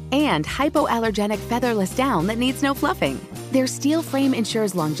foam, and hypoallergenic featherless down that needs no fluffing. Their steel frame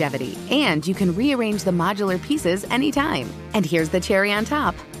ensures longevity, and you can rearrange the modular pieces anytime. And here's the cherry on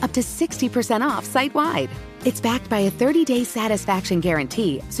top, up to 60% off site-wide. It's backed by a 30-day satisfaction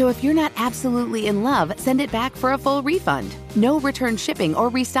guarantee, so if you're not absolutely in love, send it back for a full refund. No return shipping or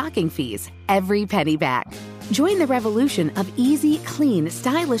restocking fees. Every penny back. Join the revolution of easy, clean,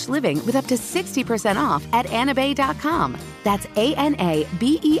 stylish living with up to 60% off at anabay.com. That's ANABEI.com.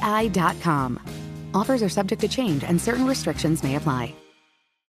 Offers are subject to change and certain restrictions may apply.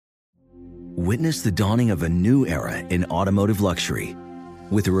 Witness the dawning of a new era in automotive luxury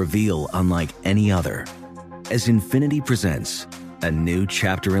with a reveal unlike any other. As Infiniti presents a new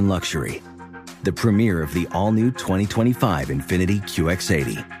chapter in luxury, the premiere of the all-new 2025 Infiniti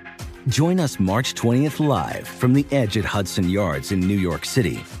QX80. Join us March 20th live from the Edge at Hudson Yards in New York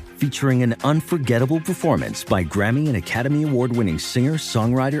City, featuring an unforgettable performance by Grammy and Academy Award-winning singer,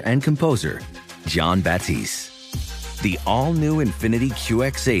 songwriter, and composer, Jon Batiste. The all-new Infiniti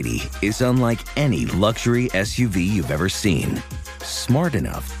QX80 is unlike any luxury SUV you've ever seen. Smart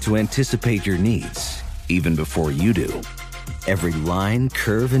enough to anticipate your needs even before you do. Every line,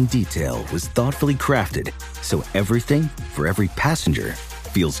 curve, and detail was thoughtfully crafted so everything for every passenger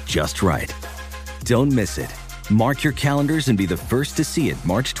feels just right. Don't miss it. Mark your calendars and be the first to see it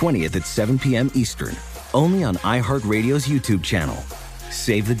March 20th at 7 p.m. Eastern, only on iHeartRadio's YouTube channel.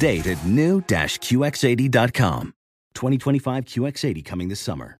 Save the date at new-QX80.com. 2025 QX80 coming this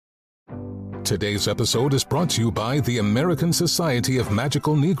summer. Today's episode is brought to you by the American Society of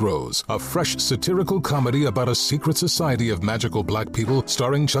Magical Negroes, a fresh satirical comedy about a secret society of magical black people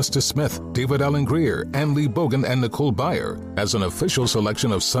starring Justice Smith, David Allen Greer, Ann Lee Bogan, and Nicole Byer. As an official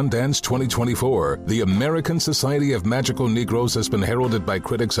selection of Sundance 2024, the American Society of Magical Negroes has been heralded by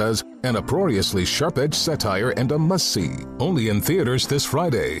critics as an uproariously sharp-edged satire and a must-see. Only in theaters this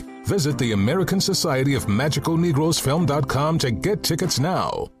Friday. Visit the American Society of Magical Negroes Film.com to get tickets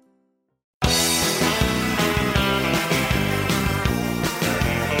now.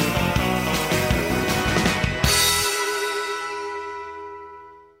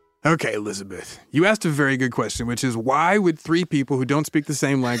 Okay, Elizabeth, you asked a very good question, which is why would three people who don't speak the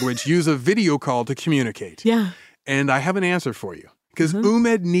same language use a video call to communicate? Yeah. And I have an answer for you, because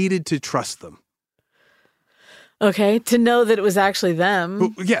Umed needed to trust them. Okay, to know that it was actually them.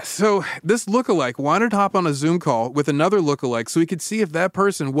 Well, yes, so this lookalike wanted to hop on a Zoom call with another lookalike so he could see if that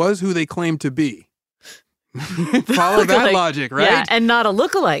person was who they claimed to be. Follow that logic, right? Yeah, and not a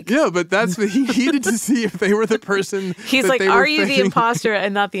lookalike. Yeah, but that's what he needed to see if they were the person. He's like, are you the imposter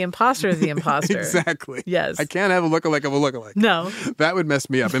and not the imposter of the imposter? Exactly. Yes. I can't have a lookalike of a lookalike. No. That would mess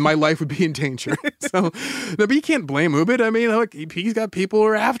me up and my life would be in danger. So, no, but you can't blame Ubid. I mean, look, he's got people who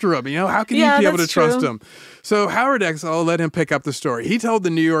are after him. You know, how can you be able to trust him? So Howard X, I'll let him pick up the story. He told the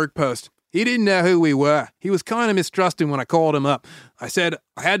New York Post, he didn't know who we were. He was kind of mistrusting when I called him up. I said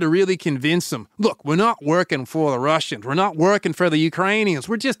I had to really convince him. Look, we're not working for the Russians. We're not working for the Ukrainians.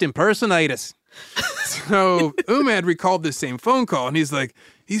 We're just impersonators. So Umed recalled this same phone call, and he's like,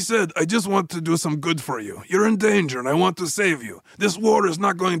 he said, I just want to do some good for you. You're in danger, and I want to save you. This war is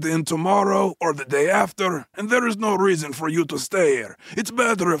not going to end tomorrow or the day after, and there is no reason for you to stay here. It's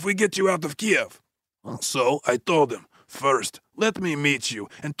better if we get you out of Kiev. So I told him, first, let me meet you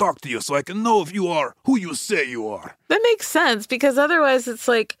and talk to you so I can know if you are who you say you are. That makes sense, because otherwise it's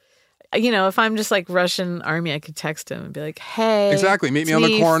like, you know, if I'm just like Russian army, I could text him and be like, hey. Exactly. Meet me on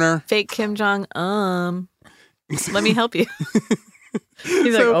the corner. Fake Kim Jong. Let me help you.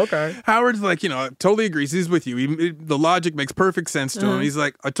 He's so, like, okay. Howard's like, you know, totally agrees. He's with you. The logic makes perfect sense to him. He's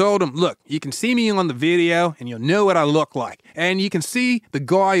like, I told him, look, you can see me on the video and you'll know what I look like. And you can see the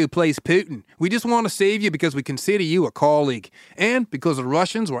guy who plays Putin. We just want to save you because we consider you a colleague. And because the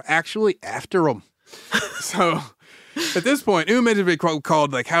Russians were actually after him. So at this point, Umed had been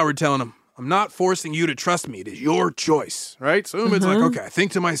called like Howard telling him, I'm not forcing you to trust me. It is your choice, right? So Umed's like, okay, I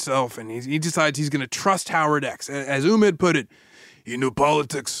think to myself. And he decides he's going to trust Howard X. As Umed put it, he knew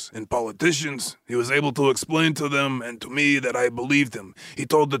politics and politicians. He was able to explain to them and to me that I believed him. He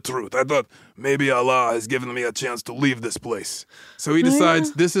told the truth. I thought, maybe Allah has given me a chance to leave this place. So he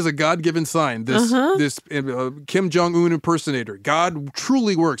decides this is a God-given sign. This Kim Jong-un impersonator. God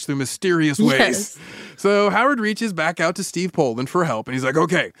truly works through mysterious ways. Yes. So Howard reaches back out to Steve Poland for help, and he's like,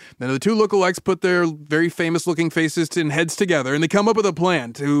 okay. Then the two lookalikes put their very famous-looking faces and heads together, and they come up with a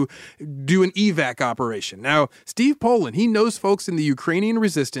plan to do an evac operation. Now, Steve Poland, he knows folks in the Ukrainian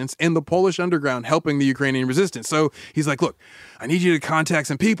resistance and the Polish underground helping the Ukrainian resistance. So he's like, look, I need you to contact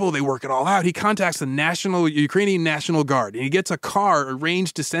some people. They work it all out. He contacts the Ukrainian National Guard, and he gets a car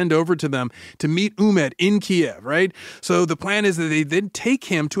arranged to send over to them to meet Umed in Kiev, right? So the plan is that they then take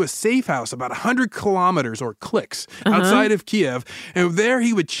him to a safe house about 100 kilometers or clicks outside of Kiev, and there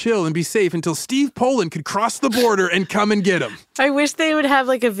he would chill and be safe until Steve Poland could cross the border and come and get him. I wish they would have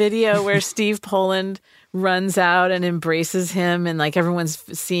like a video where Steve Poland runs out and embraces him, and like everyone's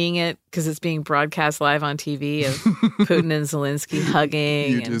seeing it because it's being broadcast live on TV of Putin and Zelensky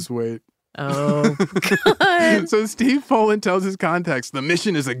hugging. Just wait. Oh, God. So Steve Poland tells his contacts the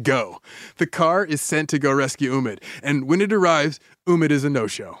mission is a go. The car is sent to go rescue Umed, and when it arrives, Umed is a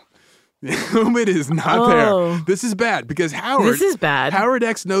no-show. Umed is not there. This is bad because Howard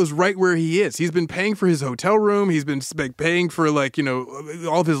X knows right where he is. He's been paying for his hotel room. He's been paying for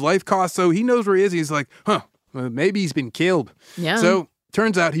all of his life costs. So he knows where he is. He's like, maybe he's been killed. Yeah. So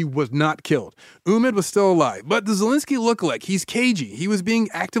turns out he was not killed. Umed was still alive. But the Zelensky lookalike, he's cagey. He was being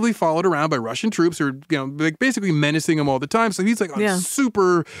actively followed around by Russian troops who were basically menacing him all the time. So he's like on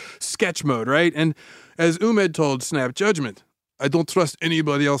super sketch mode, right? And as Umed told Snap Judgment, I don't trust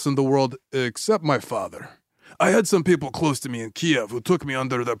anybody else in the world except my father. I had some people close to me in Kiev who took me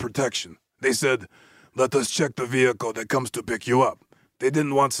under their protection. They said, let us check the vehicle that comes to pick you up. They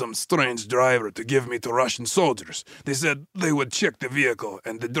didn't want some strange driver to give me to Russian soldiers. They said they would check the vehicle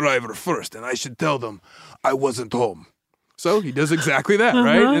and the driver first, and I should tell them I wasn't home. So he does exactly that,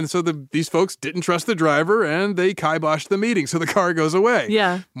 right? And so these folks didn't trust the driver, and they kiboshed the meeting, so the car goes away.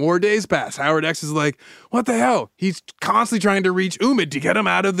 Yeah. More days pass. Howard X is like, what the hell? He's constantly trying to reach Umed to get him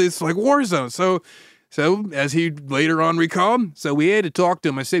out of this war zone. So So, as he later on recalled, so we had to talk to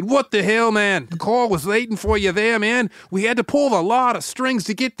him. I said, what the hell, man? The call was waiting for you there, man. We had to pull a lot of strings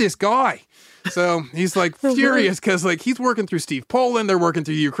to get this guy. So he's like furious because like he's working through Steve Poland. They're working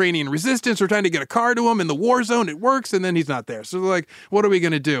through Ukrainian resistance. We're trying to get a car to him in the war zone. It works. And then he's not there. So they're like, what are we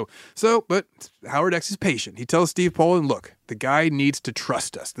going to do? So, but Howard X is patient. He tells Steve Poland, look, the guy needs to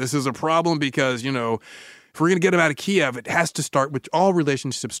trust us. This is a problem because, you know, if we're going to get him out of Kiev, it has to start with, all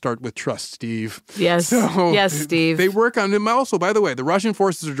relationships start with trust, Steve. Yes. Yes, Steve. They work on him. Also, by the way, the Russian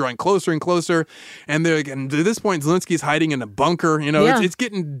forces are drawing closer and closer. And to this point, Zelensky's hiding in a bunker. You know, it's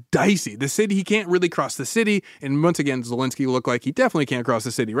getting dicey. The city, he can't really cross the city. And once again, Zelensky looked like he definitely can't cross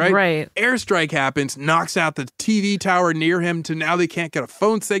the city, right? Right. Airstrike happens, knocks out the TV tower near him to now they can't get a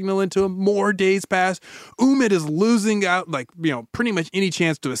phone signal into him. More days pass. Umid is losing out, like, you know, pretty much any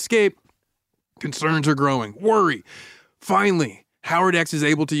chance to escape. Concerns are growing. Worry. Finally, Howard X is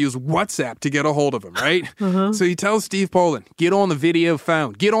able to use WhatsApp to get a hold of him, right? So he tells Steve Poland, get on the video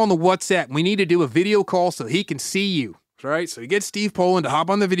phone. Get on the WhatsApp. We need to do a video call so he can see you. Right? So he gets Steve Poland to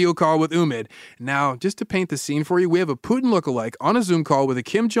hop on the video call with Umid. Now, just to paint the scene for you, we have a Putin lookalike on a Zoom call with a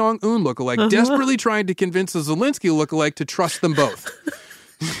Kim Jong-un lookalike desperately trying to convince a Zelensky lookalike to trust them both.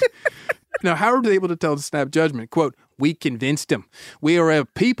 Now, Howard was able to tell the Snap Judgment, quote, we convinced him. We are a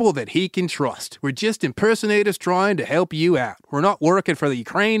people that he can trust. We're just impersonators trying to help you out. We're not working for the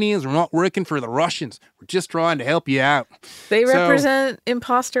Ukrainians. We're not working for the Russians. We're just trying to help you out. They represent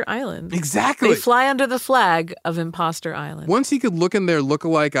Imposter Island. Exactly. They fly under the flag of Imposter Island. Once he could look in their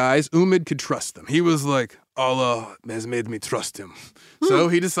lookalike eyes, Umid could trust them. He was like, Allah has made me trust him. So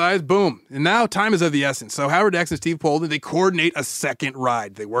he decides, boom. And now time is of the essence. So Howard X and Steve Poland, they coordinate a second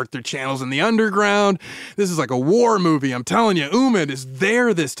ride. They work their channels in the underground. This is like a war movie. I'm telling you, Umid is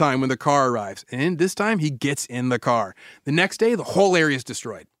there this time when the car arrives. And this time he gets in the car. The next day, the whole area is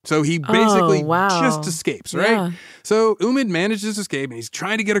destroyed. So he basically just escapes, right? Yeah. So Umid manages to escape, and he's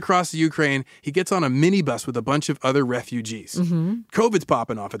trying to get across the Ukraine. He gets on a minibus with a bunch of other refugees. COVID's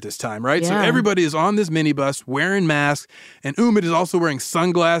popping off at this time, right? Yeah. So everybody is on this minibus wearing masks, and Umid is also wearing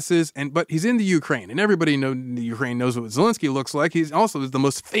sunglasses, but he's in the Ukraine, and everybody in the Ukraine knows what Zelensky looks like. He's also the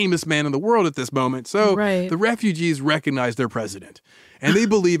most famous man in the world at this moment. So the refugees recognize their president. And they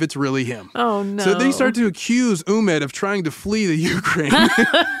believe it's really him. Oh, no. So they start to accuse Umid of trying to flee the Ukraine.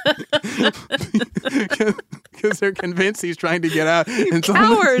 Because they're convinced he's trying to get out. You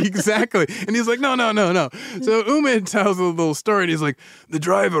coward. Exactly. And he's like, no. So Umid tells a little story, and he's like, the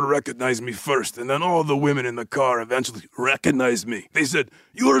driver recognized me first, and then all the women in the car eventually recognized me. They said,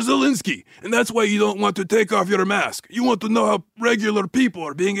 you're Zelensky, and that's why you don't want to take off your mask. You want to know how regular people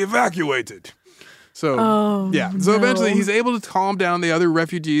are being evacuated. So, So eventually he's able to calm down the other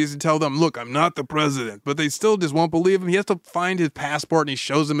refugees and tell them, look, I'm not the president. But they still just won't believe him. He has to find his passport, and he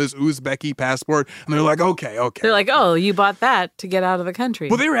shows them his Uzbeki passport. And they're like, okay. They're like, oh, you bought that to get out of the country.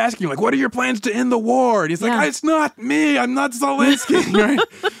 Well, they were asking, like, what are your plans to end the war? And he's like, it's not me. I'm not Zelensky.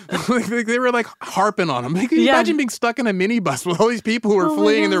 Right? They were like harping on him. Like, imagine being stuck in a minibus with all these people who are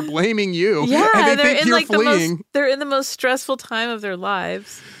fleeing and they're blaming you. Yeah, and they think you're fleeing. They're in the most stressful time of their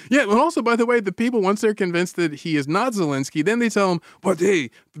lives. Yeah, and also, by the way, the people, once they're convinced that he is not Zelensky, then they tell him, but hey,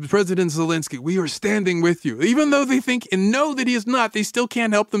 President Zelensky, we are standing with you. Even though they think and know that he is not, they still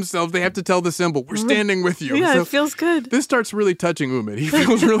can't help themselves. They have to tell the symbol, we're standing with you. Yeah, so it feels good. This starts really touching Umid. He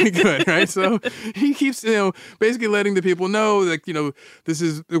feels really good, right? So he keeps, basically letting the people know, like,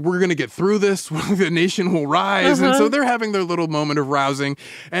 we're going to get through this. The nation will rise. And so they're having their little moment of rousing.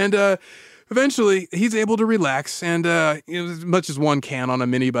 And, eventually, he's able to relax, and as much as one can on a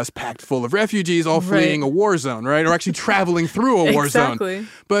minibus packed full of refugees, all fleeing a war zone, right? Or actually traveling through a war zone.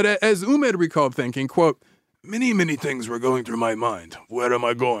 But as Umid recalled thinking, quote, many, many things were going through my mind. Where am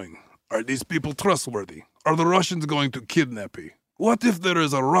I going? Are these people trustworthy? Are the Russians going to kidnap me? What if there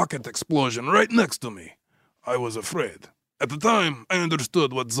is a rocket explosion right next to me? I was afraid. At the time, I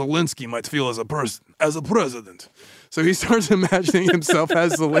understood what Zelensky might feel as a person, as a president. So he starts imagining himself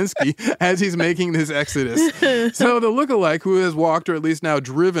as Zelensky as he's making this exodus. So the lookalike, who has walked or at least now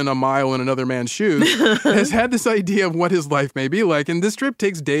driven a mile in another man's shoes, has had this idea of what his life may be like. And this trip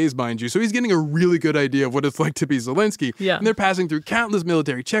takes days, mind you. So he's getting a really good idea of what it's like to be Zelensky. Yeah. And they're passing through countless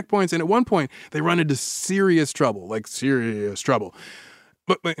military checkpoints. And at one point, they run into serious trouble,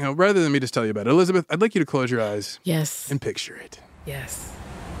 But rather than me just tell you about it, Elizabeth, I'd like you to close your eyes. Yes. And picture it. Yes.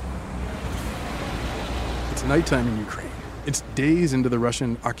 It's nighttime in Ukraine. It's days into the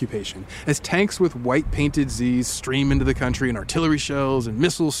Russian occupation, as tanks with white painted Zs stream into the country and artillery shells and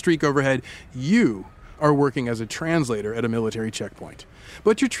missiles streak overhead. You are working as a translator at a military checkpoint.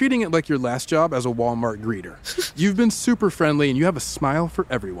 But you're treating it like your last job as a Walmart greeter. You've been super friendly and you have a smile for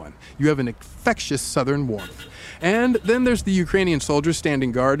everyone. You have an infectious southern warmth. And then there's the Ukrainian soldiers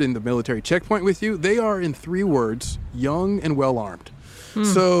standing guard in the military checkpoint with you. They are, in 3 words, young and well-armed.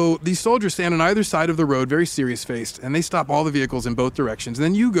 So these soldiers stand on either side of the road, very serious-faced, and they stop all the vehicles in both directions. And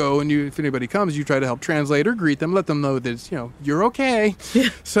then you go, and if anybody comes, you try to help translate or greet them, let them know that, you're okay.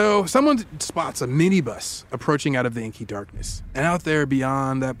 So someone spots a minibus approaching out of the inky darkness. And out there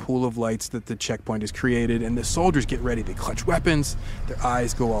beyond that pool of lights that the checkpoint has created, and the soldiers get ready. They clutch weapons. Their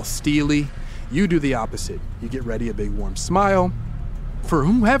eyes go all steely. You do the opposite. You get ready, a big warm smile for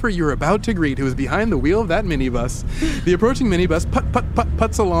whomever you're about to greet who is behind the wheel of that minibus. The approaching minibus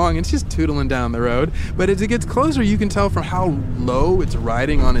puts along, and it's just tootling down the road. But as it gets closer, you can tell from how low it's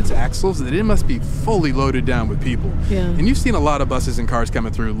riding on its axles that it must be fully loaded down with people. Yeah. And you've seen a lot of buses and cars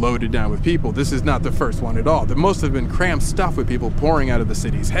coming through loaded down with people. This is not the first one at all. The most have been crammed stuffed with people pouring out of the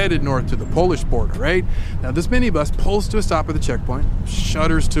cities, headed north to the Polish border, right? Now, this minibus pulls to a stop at the checkpoint,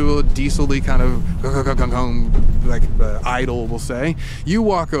 shudders to a diesel-y kind of idle, we'll say. You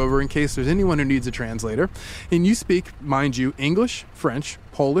walk over in case there's anyone who needs a translator, and you speak, mind you, English, French,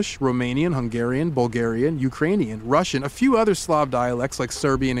 Polish, Romanian, Hungarian, Bulgarian, Ukrainian, Russian, a few other Slav dialects like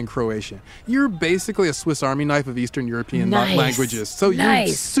Serbian and Croatian. You're basically a Swiss Army knife of Eastern European languages, so you're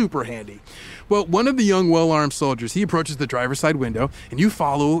super handy. Well, one of the young, well-armed soldiers, he approaches the driver's side window, and you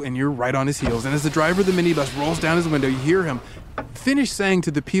follow, and you're right on his heels. And as the driver of the minibus rolls down his window, you hear him finish saying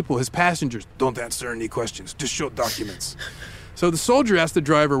to the people, his passengers, "Don't answer any questions, just show documents." So the soldier asks the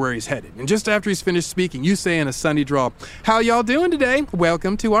driver where he's headed. And just after he's finished speaking, you say in a sunny drawl, "How y'all doing today?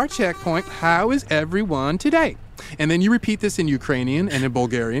 Welcome to our checkpoint. How is everyone today?" And then you repeat this in Ukrainian and in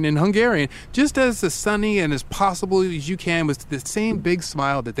Bulgarian and Hungarian, just as sunny and as possible as you can with the same big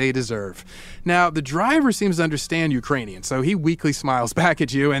smile that they deserve. Now, the driver seems to understand Ukrainian, so he weakly smiles back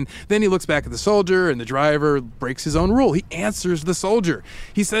at you, and then he looks back at the soldier, and the driver breaks his own rule. He answers the soldier.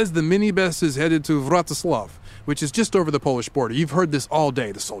 He says the minibus is headed to Wrocław, which is just over the Polish border. You've heard this all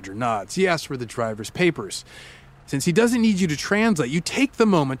day. The soldier nods. He asks for the driver's papers. Since he doesn't need you to translate, you take the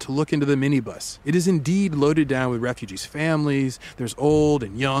moment to look into the minibus. It is indeed loaded down with refugees' families. There's old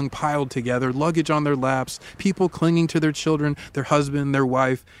and young piled together, luggage on their laps, people clinging to their children, their husband, their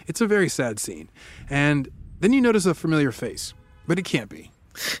wife. It's a very sad scene. And then you notice a familiar face. But it can't be.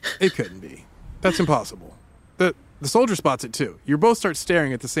 It couldn't be. That's impossible. The soldier spots it too. You both start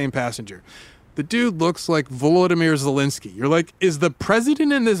staring at the same passenger. The dude looks like Volodymyr Zelensky. You're like, is the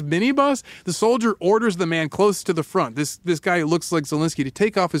president in this minibus? The soldier orders the man close to the front, this guy who looks like Zelensky, to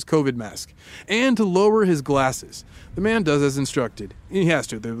take off his COVID mask and to lower his glasses. The man does as instructed. He has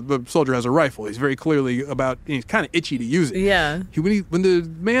to. The soldier has a rifle. He's very clearly he's kind of itchy to use it. Yeah. When the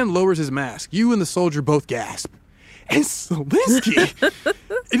man lowers his mask, you and the soldier both gasp. It's Zelensky.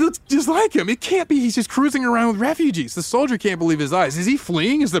 It looks just like him. It can't be. He's just cruising around with refugees. The soldier can't believe his eyes. Is he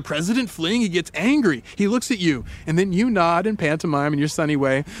fleeing? Is the president fleeing? He gets angry. He looks at you, and then you nod and pantomime in your sunny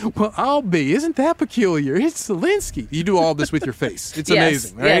way. Well, I'll be. Isn't that peculiar? It's Zelensky. You do all this with your face. It's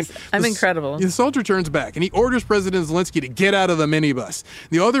amazing, right? Yes, I'm incredible. The soldier turns back, and he orders President Zelensky to get out of the minibus.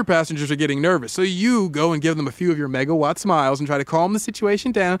 The other passengers are getting nervous, so you go and give them a few of your megawatt smiles and try to calm the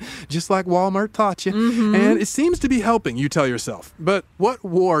situation down, just like Walmart taught you. Mm-hmm. And it seems to be helping, you tell yourself. But what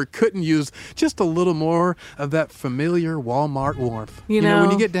war couldn't use just a little more of that familiar Walmart warmth? You know, when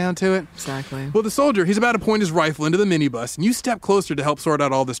you get down to it. Exactly. Well, the soldier, he's about to point his rifle into the minibus, and you step closer to help sort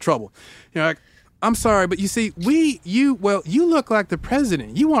out all this trouble. You're like, I'm sorry, but you see, you look like the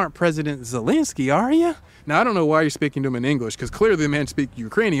president. You aren't President Zelensky, are you? Now, I don't know why you're speaking to him in English, because clearly the man speaks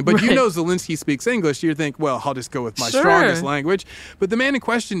Ukrainian, but you know Zelensky speaks English. You think, well, I'll just go with my strongest language. But the man in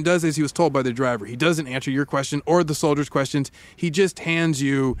question does as he was told by the driver. He doesn't answer your question or the soldier's questions. He just hands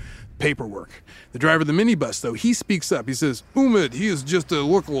you paperwork. The driver of the minibus, though, he speaks up. He says, Umid, he is just a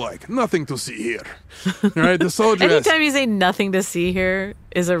lookalike. Nothing to see here. All right, the soldier Anytime you say nothing to see here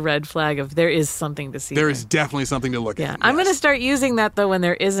is a red flag of there is something to see There is definitely something to look at. I'm going to start using that, though, when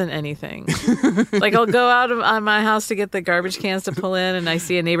there isn't anything. Like, I'll go out of my house to get the garbage cans to pull in, and I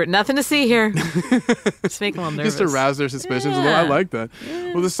see a neighbor. Nothing to see here. Just make them all nervous. Just arouse their suspicions a little. I like that.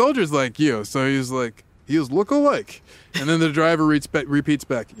 Yeah. Well, the soldier's like you, so he's like, he is look-alike. And then the driver repeats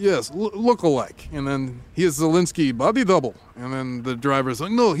back, yes, look-alike. And then he is Zelensky body double. And then the driver's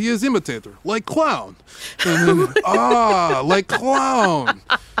like, no, he is imitator, like clown. And then, like clown.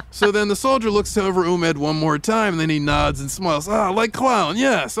 So then the soldier looks over Umed one more time, and then he nods and smiles. Like clown,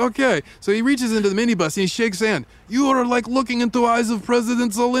 yes, okay. So he reaches into the minibus, and he shakes hand. You are like looking into eyes of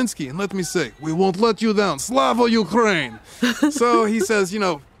President Zelensky. And let me say, we won't let you down. Slava Ukraine. So he says,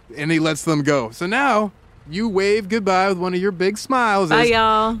 And he lets them go. So now you wave goodbye with one of your big smiles. Bye,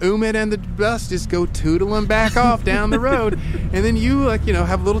 y'all. Umid and the bus just go tootling back off down the road. And then you,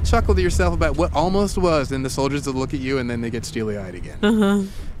 have a little chuckle to yourself about what almost was. And the soldiers will look at you, and then they get steely-eyed again. Uh-huh.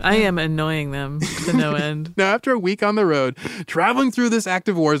 I am annoying them to no end. Now, after a week on the road, traveling through this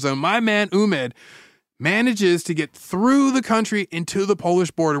active war zone, my man Umid manages to get through the country into the Polish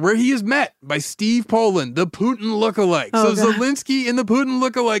border, where he is met by Steve Poland, the Putin lookalike. So Zelensky and the Putin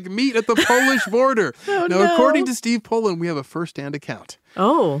lookalike meet at the Polish border. According to Steve Poland, we have a first-hand account.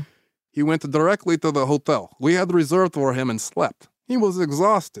 Oh. He went directly to the hotel. We had reserved for him and slept. He was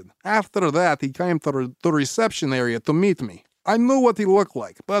exhausted. After that, he came to the reception area to meet me. I knew what he looked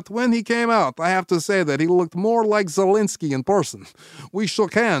like, but when he came out, I have to say that he looked more like Zelensky in person. We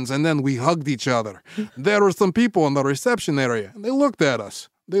shook hands, and then we hugged each other. There were some people in the reception area, and they looked at us.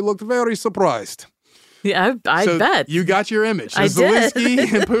 They looked very surprised. Yeah, I bet. You got your image. I did. Zelensky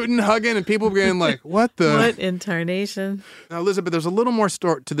and Putin hugging, and people being like, what the? What incarnation? Now, Elizabeth, there's a little more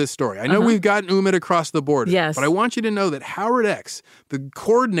to this story. I know we've gotten Umid across the border. Yes. But I want you to know that Howard X, the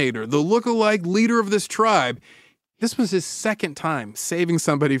coordinator, the lookalike leader of this tribe, this was his second time saving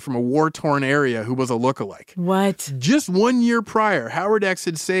somebody from a war-torn area who was a lookalike. What? Just 1 year prior, Howard X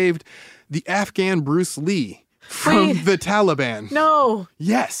had saved the Afghan Bruce Lee from the Taliban. No.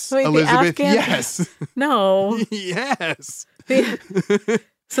 Yes, Wait, Elizabeth. Yes. No. Yes.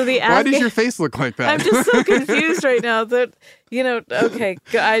 Why does your face look like that? I'm just so confused right now that, okay,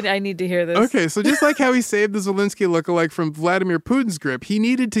 I need to hear this. Okay, so just like how he saved the Zelensky lookalike from Vladimir Putin's grip, he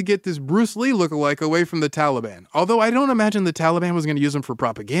needed to get this Bruce Lee lookalike away from the Taliban. Although I don't imagine the Taliban was going to use him for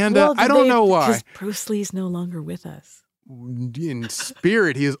propaganda. Well, I don't know why. Because Bruce Lee's no longer with us. In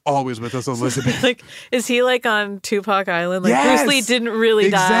spirit, he is always with us, Elizabeth. Is he on Tupac Island? Yes, Bruce Lee didn't really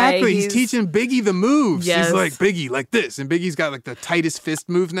die. Exactly. He's teaching Biggie the moves. Yes. He's like, Biggie, like this. And Biggie's got the tightest fist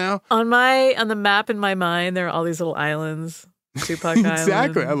moves now. On the map in my mind, there are all these little islands. Tupac Island.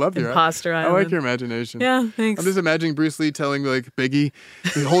 Exactly. I love your Impostor Island. I like your imagination. Yeah, thanks. I'm just imagining Bruce Lee telling Biggie,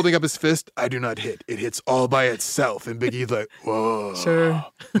 he's holding up his fist, I do not hit. It hits all by itself. And Biggie's like, whoa. Sure.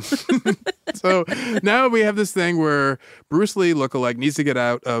 So now we have this thing where Bruce Lee lookalike needs to get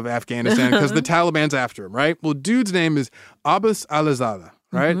out of Afghanistan because the Taliban's after him, right? Well, dude's name is Abbas Alizada.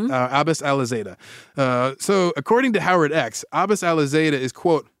 Right? Abbas Alizada. So according to Howard X, Abbas Alizada is,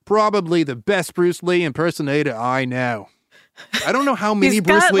 quote, probably the best Bruce Lee impersonator I know. I don't know how many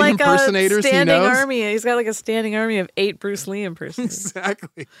Bruce Lee impersonators he knows. He's got a standing army of 8 Bruce Lee impersonators.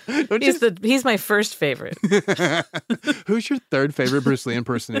 Exactly. He's my first favorite. Who's your third favorite Bruce Lee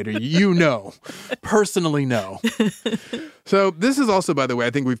impersonator? Personally know. So this is also, by the way, I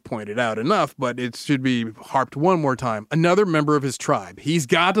think we've pointed out enough, but it should be harped one more time. Another member of his tribe. He's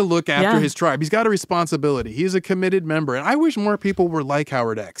got to look after his tribe. He's got a responsibility. He's a committed member. And I wish more people were like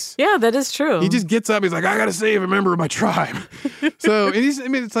Howard X. Yeah, that is true. He just gets up. He's like, I got to save a member of my tribe. So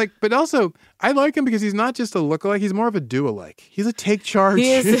but also, I like him because he's not just a lookalike. He's more of a do-alike. He's a take charge.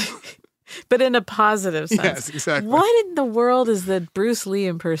 He is, but in a positive sense. Yes, exactly. What in the world is the Bruce Lee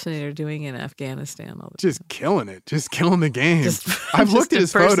impersonator doing in Afghanistan all the time? Just killing it. Just killing the game. I've looked at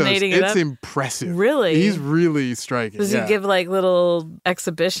his photos. It's impressive. Really? He's really striking. Does he give little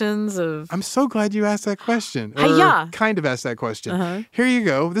exhibitions of... I'm so glad you asked that question. Kind of asked that question. Uh-huh. Here you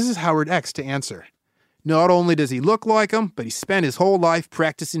go. This is Howard X to answer. Not only does he look like him, but he spent his whole life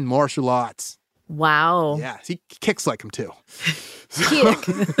practicing martial arts. Wow. Yeah, he kicks like him too. Kick.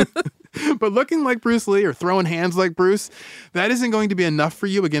 But looking like Bruce Lee or throwing hands like Bruce, that isn't going to be enough for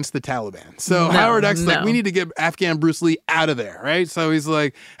you against the Taliban. So Howard X is like, we need to get Afghan Bruce Lee out of there, right? So he's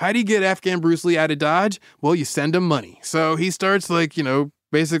like, how do you get Afghan Bruce Lee out of Dodge? Well, you send him money. So he starts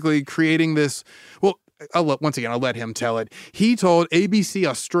basically creating this. Well, I'll let him tell it. He told ABC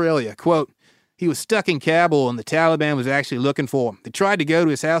Australia, quote, he was stuck in Kabul and the Taliban was actually looking for him. They tried to go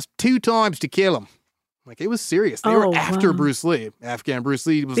to his house 2 times to kill him. It was serious. They were after Bruce Lee. Afghan Bruce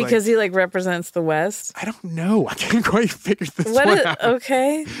Lee was because he represents the West? I don't know. I can't quite figure this one out.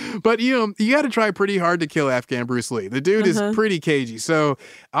 Okay. But, you got to try pretty hard to kill Afghan Bruce Lee. The dude is pretty cagey. So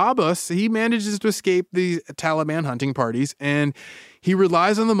Abbas, he manages to escape the Taliban hunting parties, and he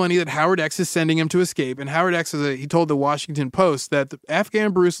relies on the money that Howard X is sending him to escape. And Howard X, he told the Washington Post that the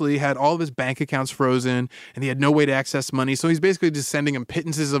Afghan Bruce Lee had all of his bank accounts frozen and he had no way to access money. So he's basically just sending him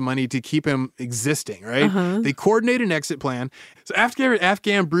pittances of money to keep him existing, right? They coordinate an exit plan. So after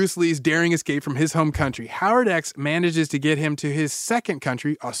Afghan Bruce Lee's daring escape from his home country, Howard X manages to get him to his second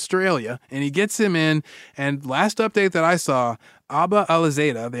country, Australia, and he gets him in. And last update that I saw, Abba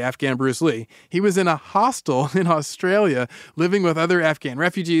Alizadeh, the Afghan Bruce Lee, he was in a hostel in Australia living with other Afghan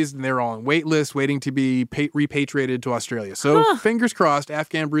refugees, and they were all on wait lists waiting to be repatriated to Australia. So fingers crossed,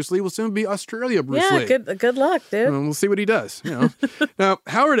 Afghan Bruce Lee will soon be Australia Bruce Lee. Yeah, good luck, dude. And we'll see what he does. Now,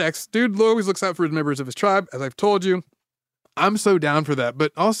 Howard X, dude always looks out for his members of his tribe, as I've told you. I'm so down for that.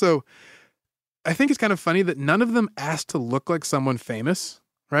 But also, I think it's kind of funny that none of them asked to look like someone famous,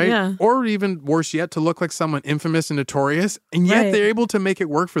 right? Yeah. Or even worse yet, to look like someone infamous and notorious, and yet they're able to make it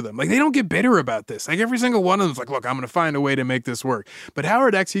work for them. Like, they don't get bitter about this. Like, every single one of them's like, look, I'm going to find a way to make this work. But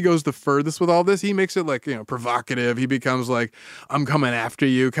Howard X, he goes the furthest with all this. He makes it like, provocative. He becomes like, I'm coming after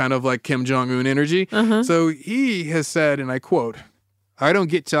you, kind of like Kim Jong-un energy. So he has said, and I quote, "I don't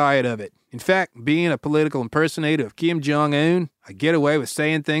get tired of it. In fact, being a political impersonator of Kim Jong-un, I get away with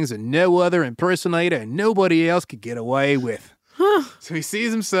saying things that no other impersonator and nobody else could get away with." So he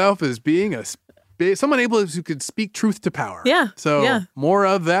sees himself as being someone who could speak truth to power. Yeah. So more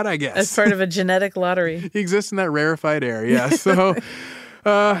of that, I guess. As part of a genetic lottery. He exists in that rarefied air, yeah. So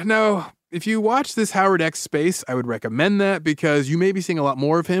now, if you watch this Howard X space, I would recommend that because you may be seeing a lot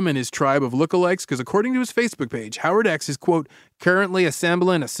more of him and his tribe of lookalikes, because according to his Facebook page, Howard X is, quote, currently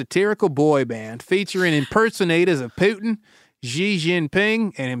assembling a satirical boy band featuring impersonators of Putin, Xi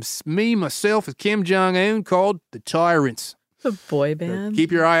Jinping, and myself as Kim Jong-un, called the Tyrants. A boy band? So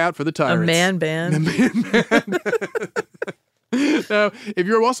keep your eye out for the Tyrants. A man band. A man band. Now, if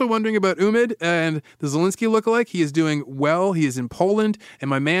you're also wondering about Umid and the Zelensky lookalike, he is doing well. He is in Poland, and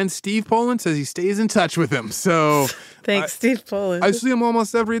my man Steve Poland says he stays in touch with him. So thanks, Steve Poland. I see him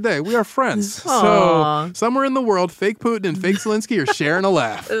almost every day. We are friends. So somewhere in the world, fake Putin and fake Zelensky are sharing a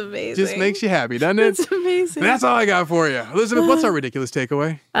laugh. Amazing. Just makes you happy, doesn't it? That's amazing. That's all I got for you. Elizabeth, what's our ridiculous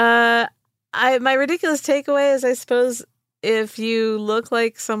takeaway? My ridiculous takeaway is, I suppose, if you look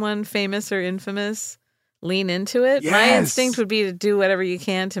like someone famous or infamous, lean into it. Yes. My instinct would be to do whatever you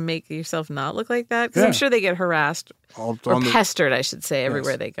can to make yourself not look like that. Because I'm sure they get harassed or pestered, I should say,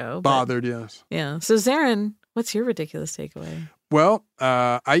 everywhere they go. Bothered, yes. Yeah. So, Zarin, what's your ridiculous takeaway? Well,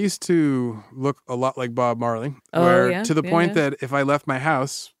 I used to look a lot like Bob Marley. To the point that if I left my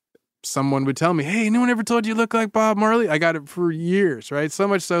house, someone would tell me, hey, no one ever told you look like Bob Marley? I got it for years, right? So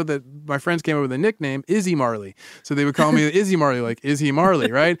much so that my friends came up with a nickname, Izzy Marley. So they would call me Izzy Marley, like Izzy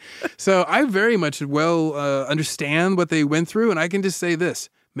Marley, right? So I very much understand what they went through, and I can just say this.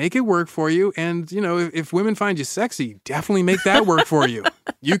 Make it work for you. And, if women find you sexy, definitely make that work for you.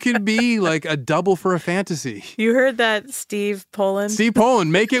 You can be like a double for a fantasy. You heard that, Steve Poland? Steve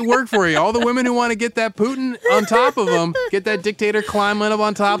Poland, make it work for you. All the women who want to get that Putin on top of them, get that dictator climbing up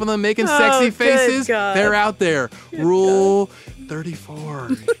on top of them, making sexy faces, they're out there. Rule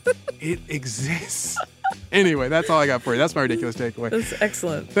 34. It exists. Anyway, that's all I got for you. That's my ridiculous takeaway. That's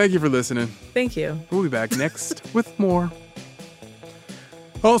excellent. Thank you for listening. Thank you. We'll be back next with more.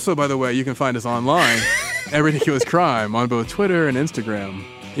 Also, by the way, you can find us online at Ridiculous Crime on both Twitter and Instagram.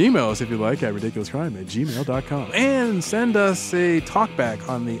 Email us if you like at ridiculouscrime@gmail.com. And send us a talkback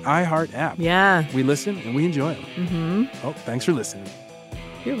on the iHeart app. Yeah. We listen and we enjoy them. Mm-hmm. Oh, thanks for listening.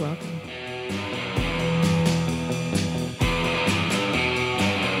 You're welcome.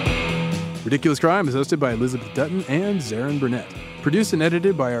 Ridiculous Crime is hosted by Elizabeth Dutton and Zarin Burnett. Produced and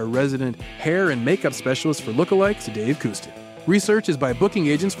edited by our resident hair and makeup specialist for lookalikes, Dave Koustin. Research is by booking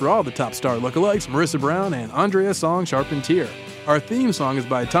agents for all the top star lookalikes, Marissa Brown and Andrea Song Charpentier. Our theme song is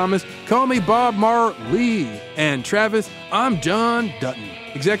by Thomas, Call Me Bob Marley, and Travis, I'm John Dutton.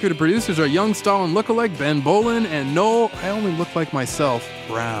 Executive producers are Young Stalin lookalike Ben Bolin and Noel, I only look like myself,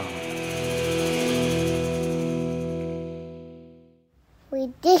 Brown.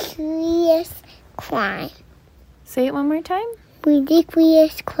 Ridiculous Crime. Say it one more time.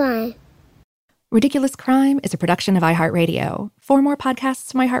 Ridiculous Crime. Ridiculous Crime is a production of iHeartRadio. For more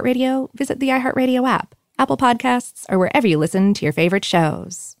podcasts from iHeartRadio, visit the iHeartRadio app, Apple Podcasts, or wherever you listen to your favorite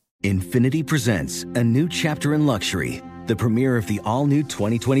shows. Infiniti presents a new chapter in luxury, the premiere of the all-new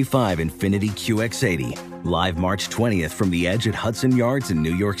 2025 Infiniti QX80, live March 20th from the Edge at Hudson Yards in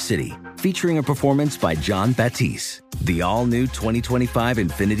New York City, featuring a performance by John Batiste. The all-new 2025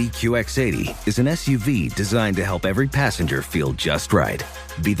 Infiniti QX80 is an SUV designed to help every passenger feel just right.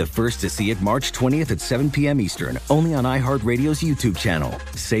 Be the first to see it March 20th at 7 p.m. Eastern, only on iHeartRadio's YouTube channel.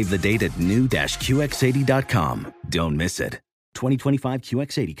 Save the date at new-QX80.com. Don't miss it. 2025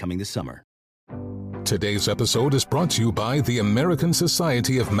 QX80 coming this summer. Today's episode is brought to you by the American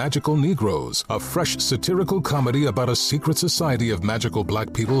Society of Magical Negroes, a fresh satirical comedy about a secret society of magical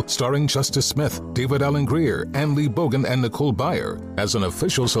black people starring Justice Smith, David Alan Grier, Ann Lee Bogan, and Nicole Byer. As an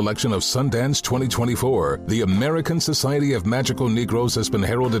official selection of Sundance 2024, the American Society of Magical Negroes has been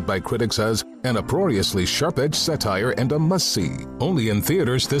heralded by critics as an uproariously sharp-edged satire and a must-see. Only in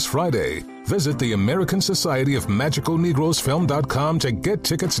theaters this Friday. Visit the American Society of Magical Negroes Film.com to get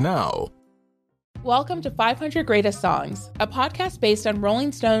tickets now. Welcome to 500 Greatest Songs, a podcast based on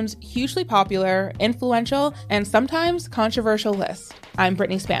Rolling Stone's hugely popular, influential, and sometimes controversial list. I'm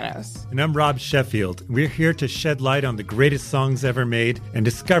Brittany Spanos. And I'm Rob Sheffield. We're here to shed light on the greatest songs ever made and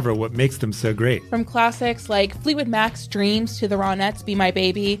discover what makes them so great. From classics like Fleetwood Mac's Dreams to the Ronettes' Be My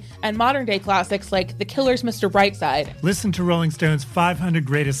Baby, and modern-day classics like The Killer's Mr. Brightside. Listen to Rolling Stone's 500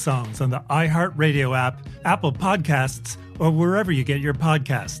 Greatest Songs on the iHeartRadio app, Apple Podcasts, or wherever you get your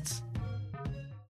podcasts.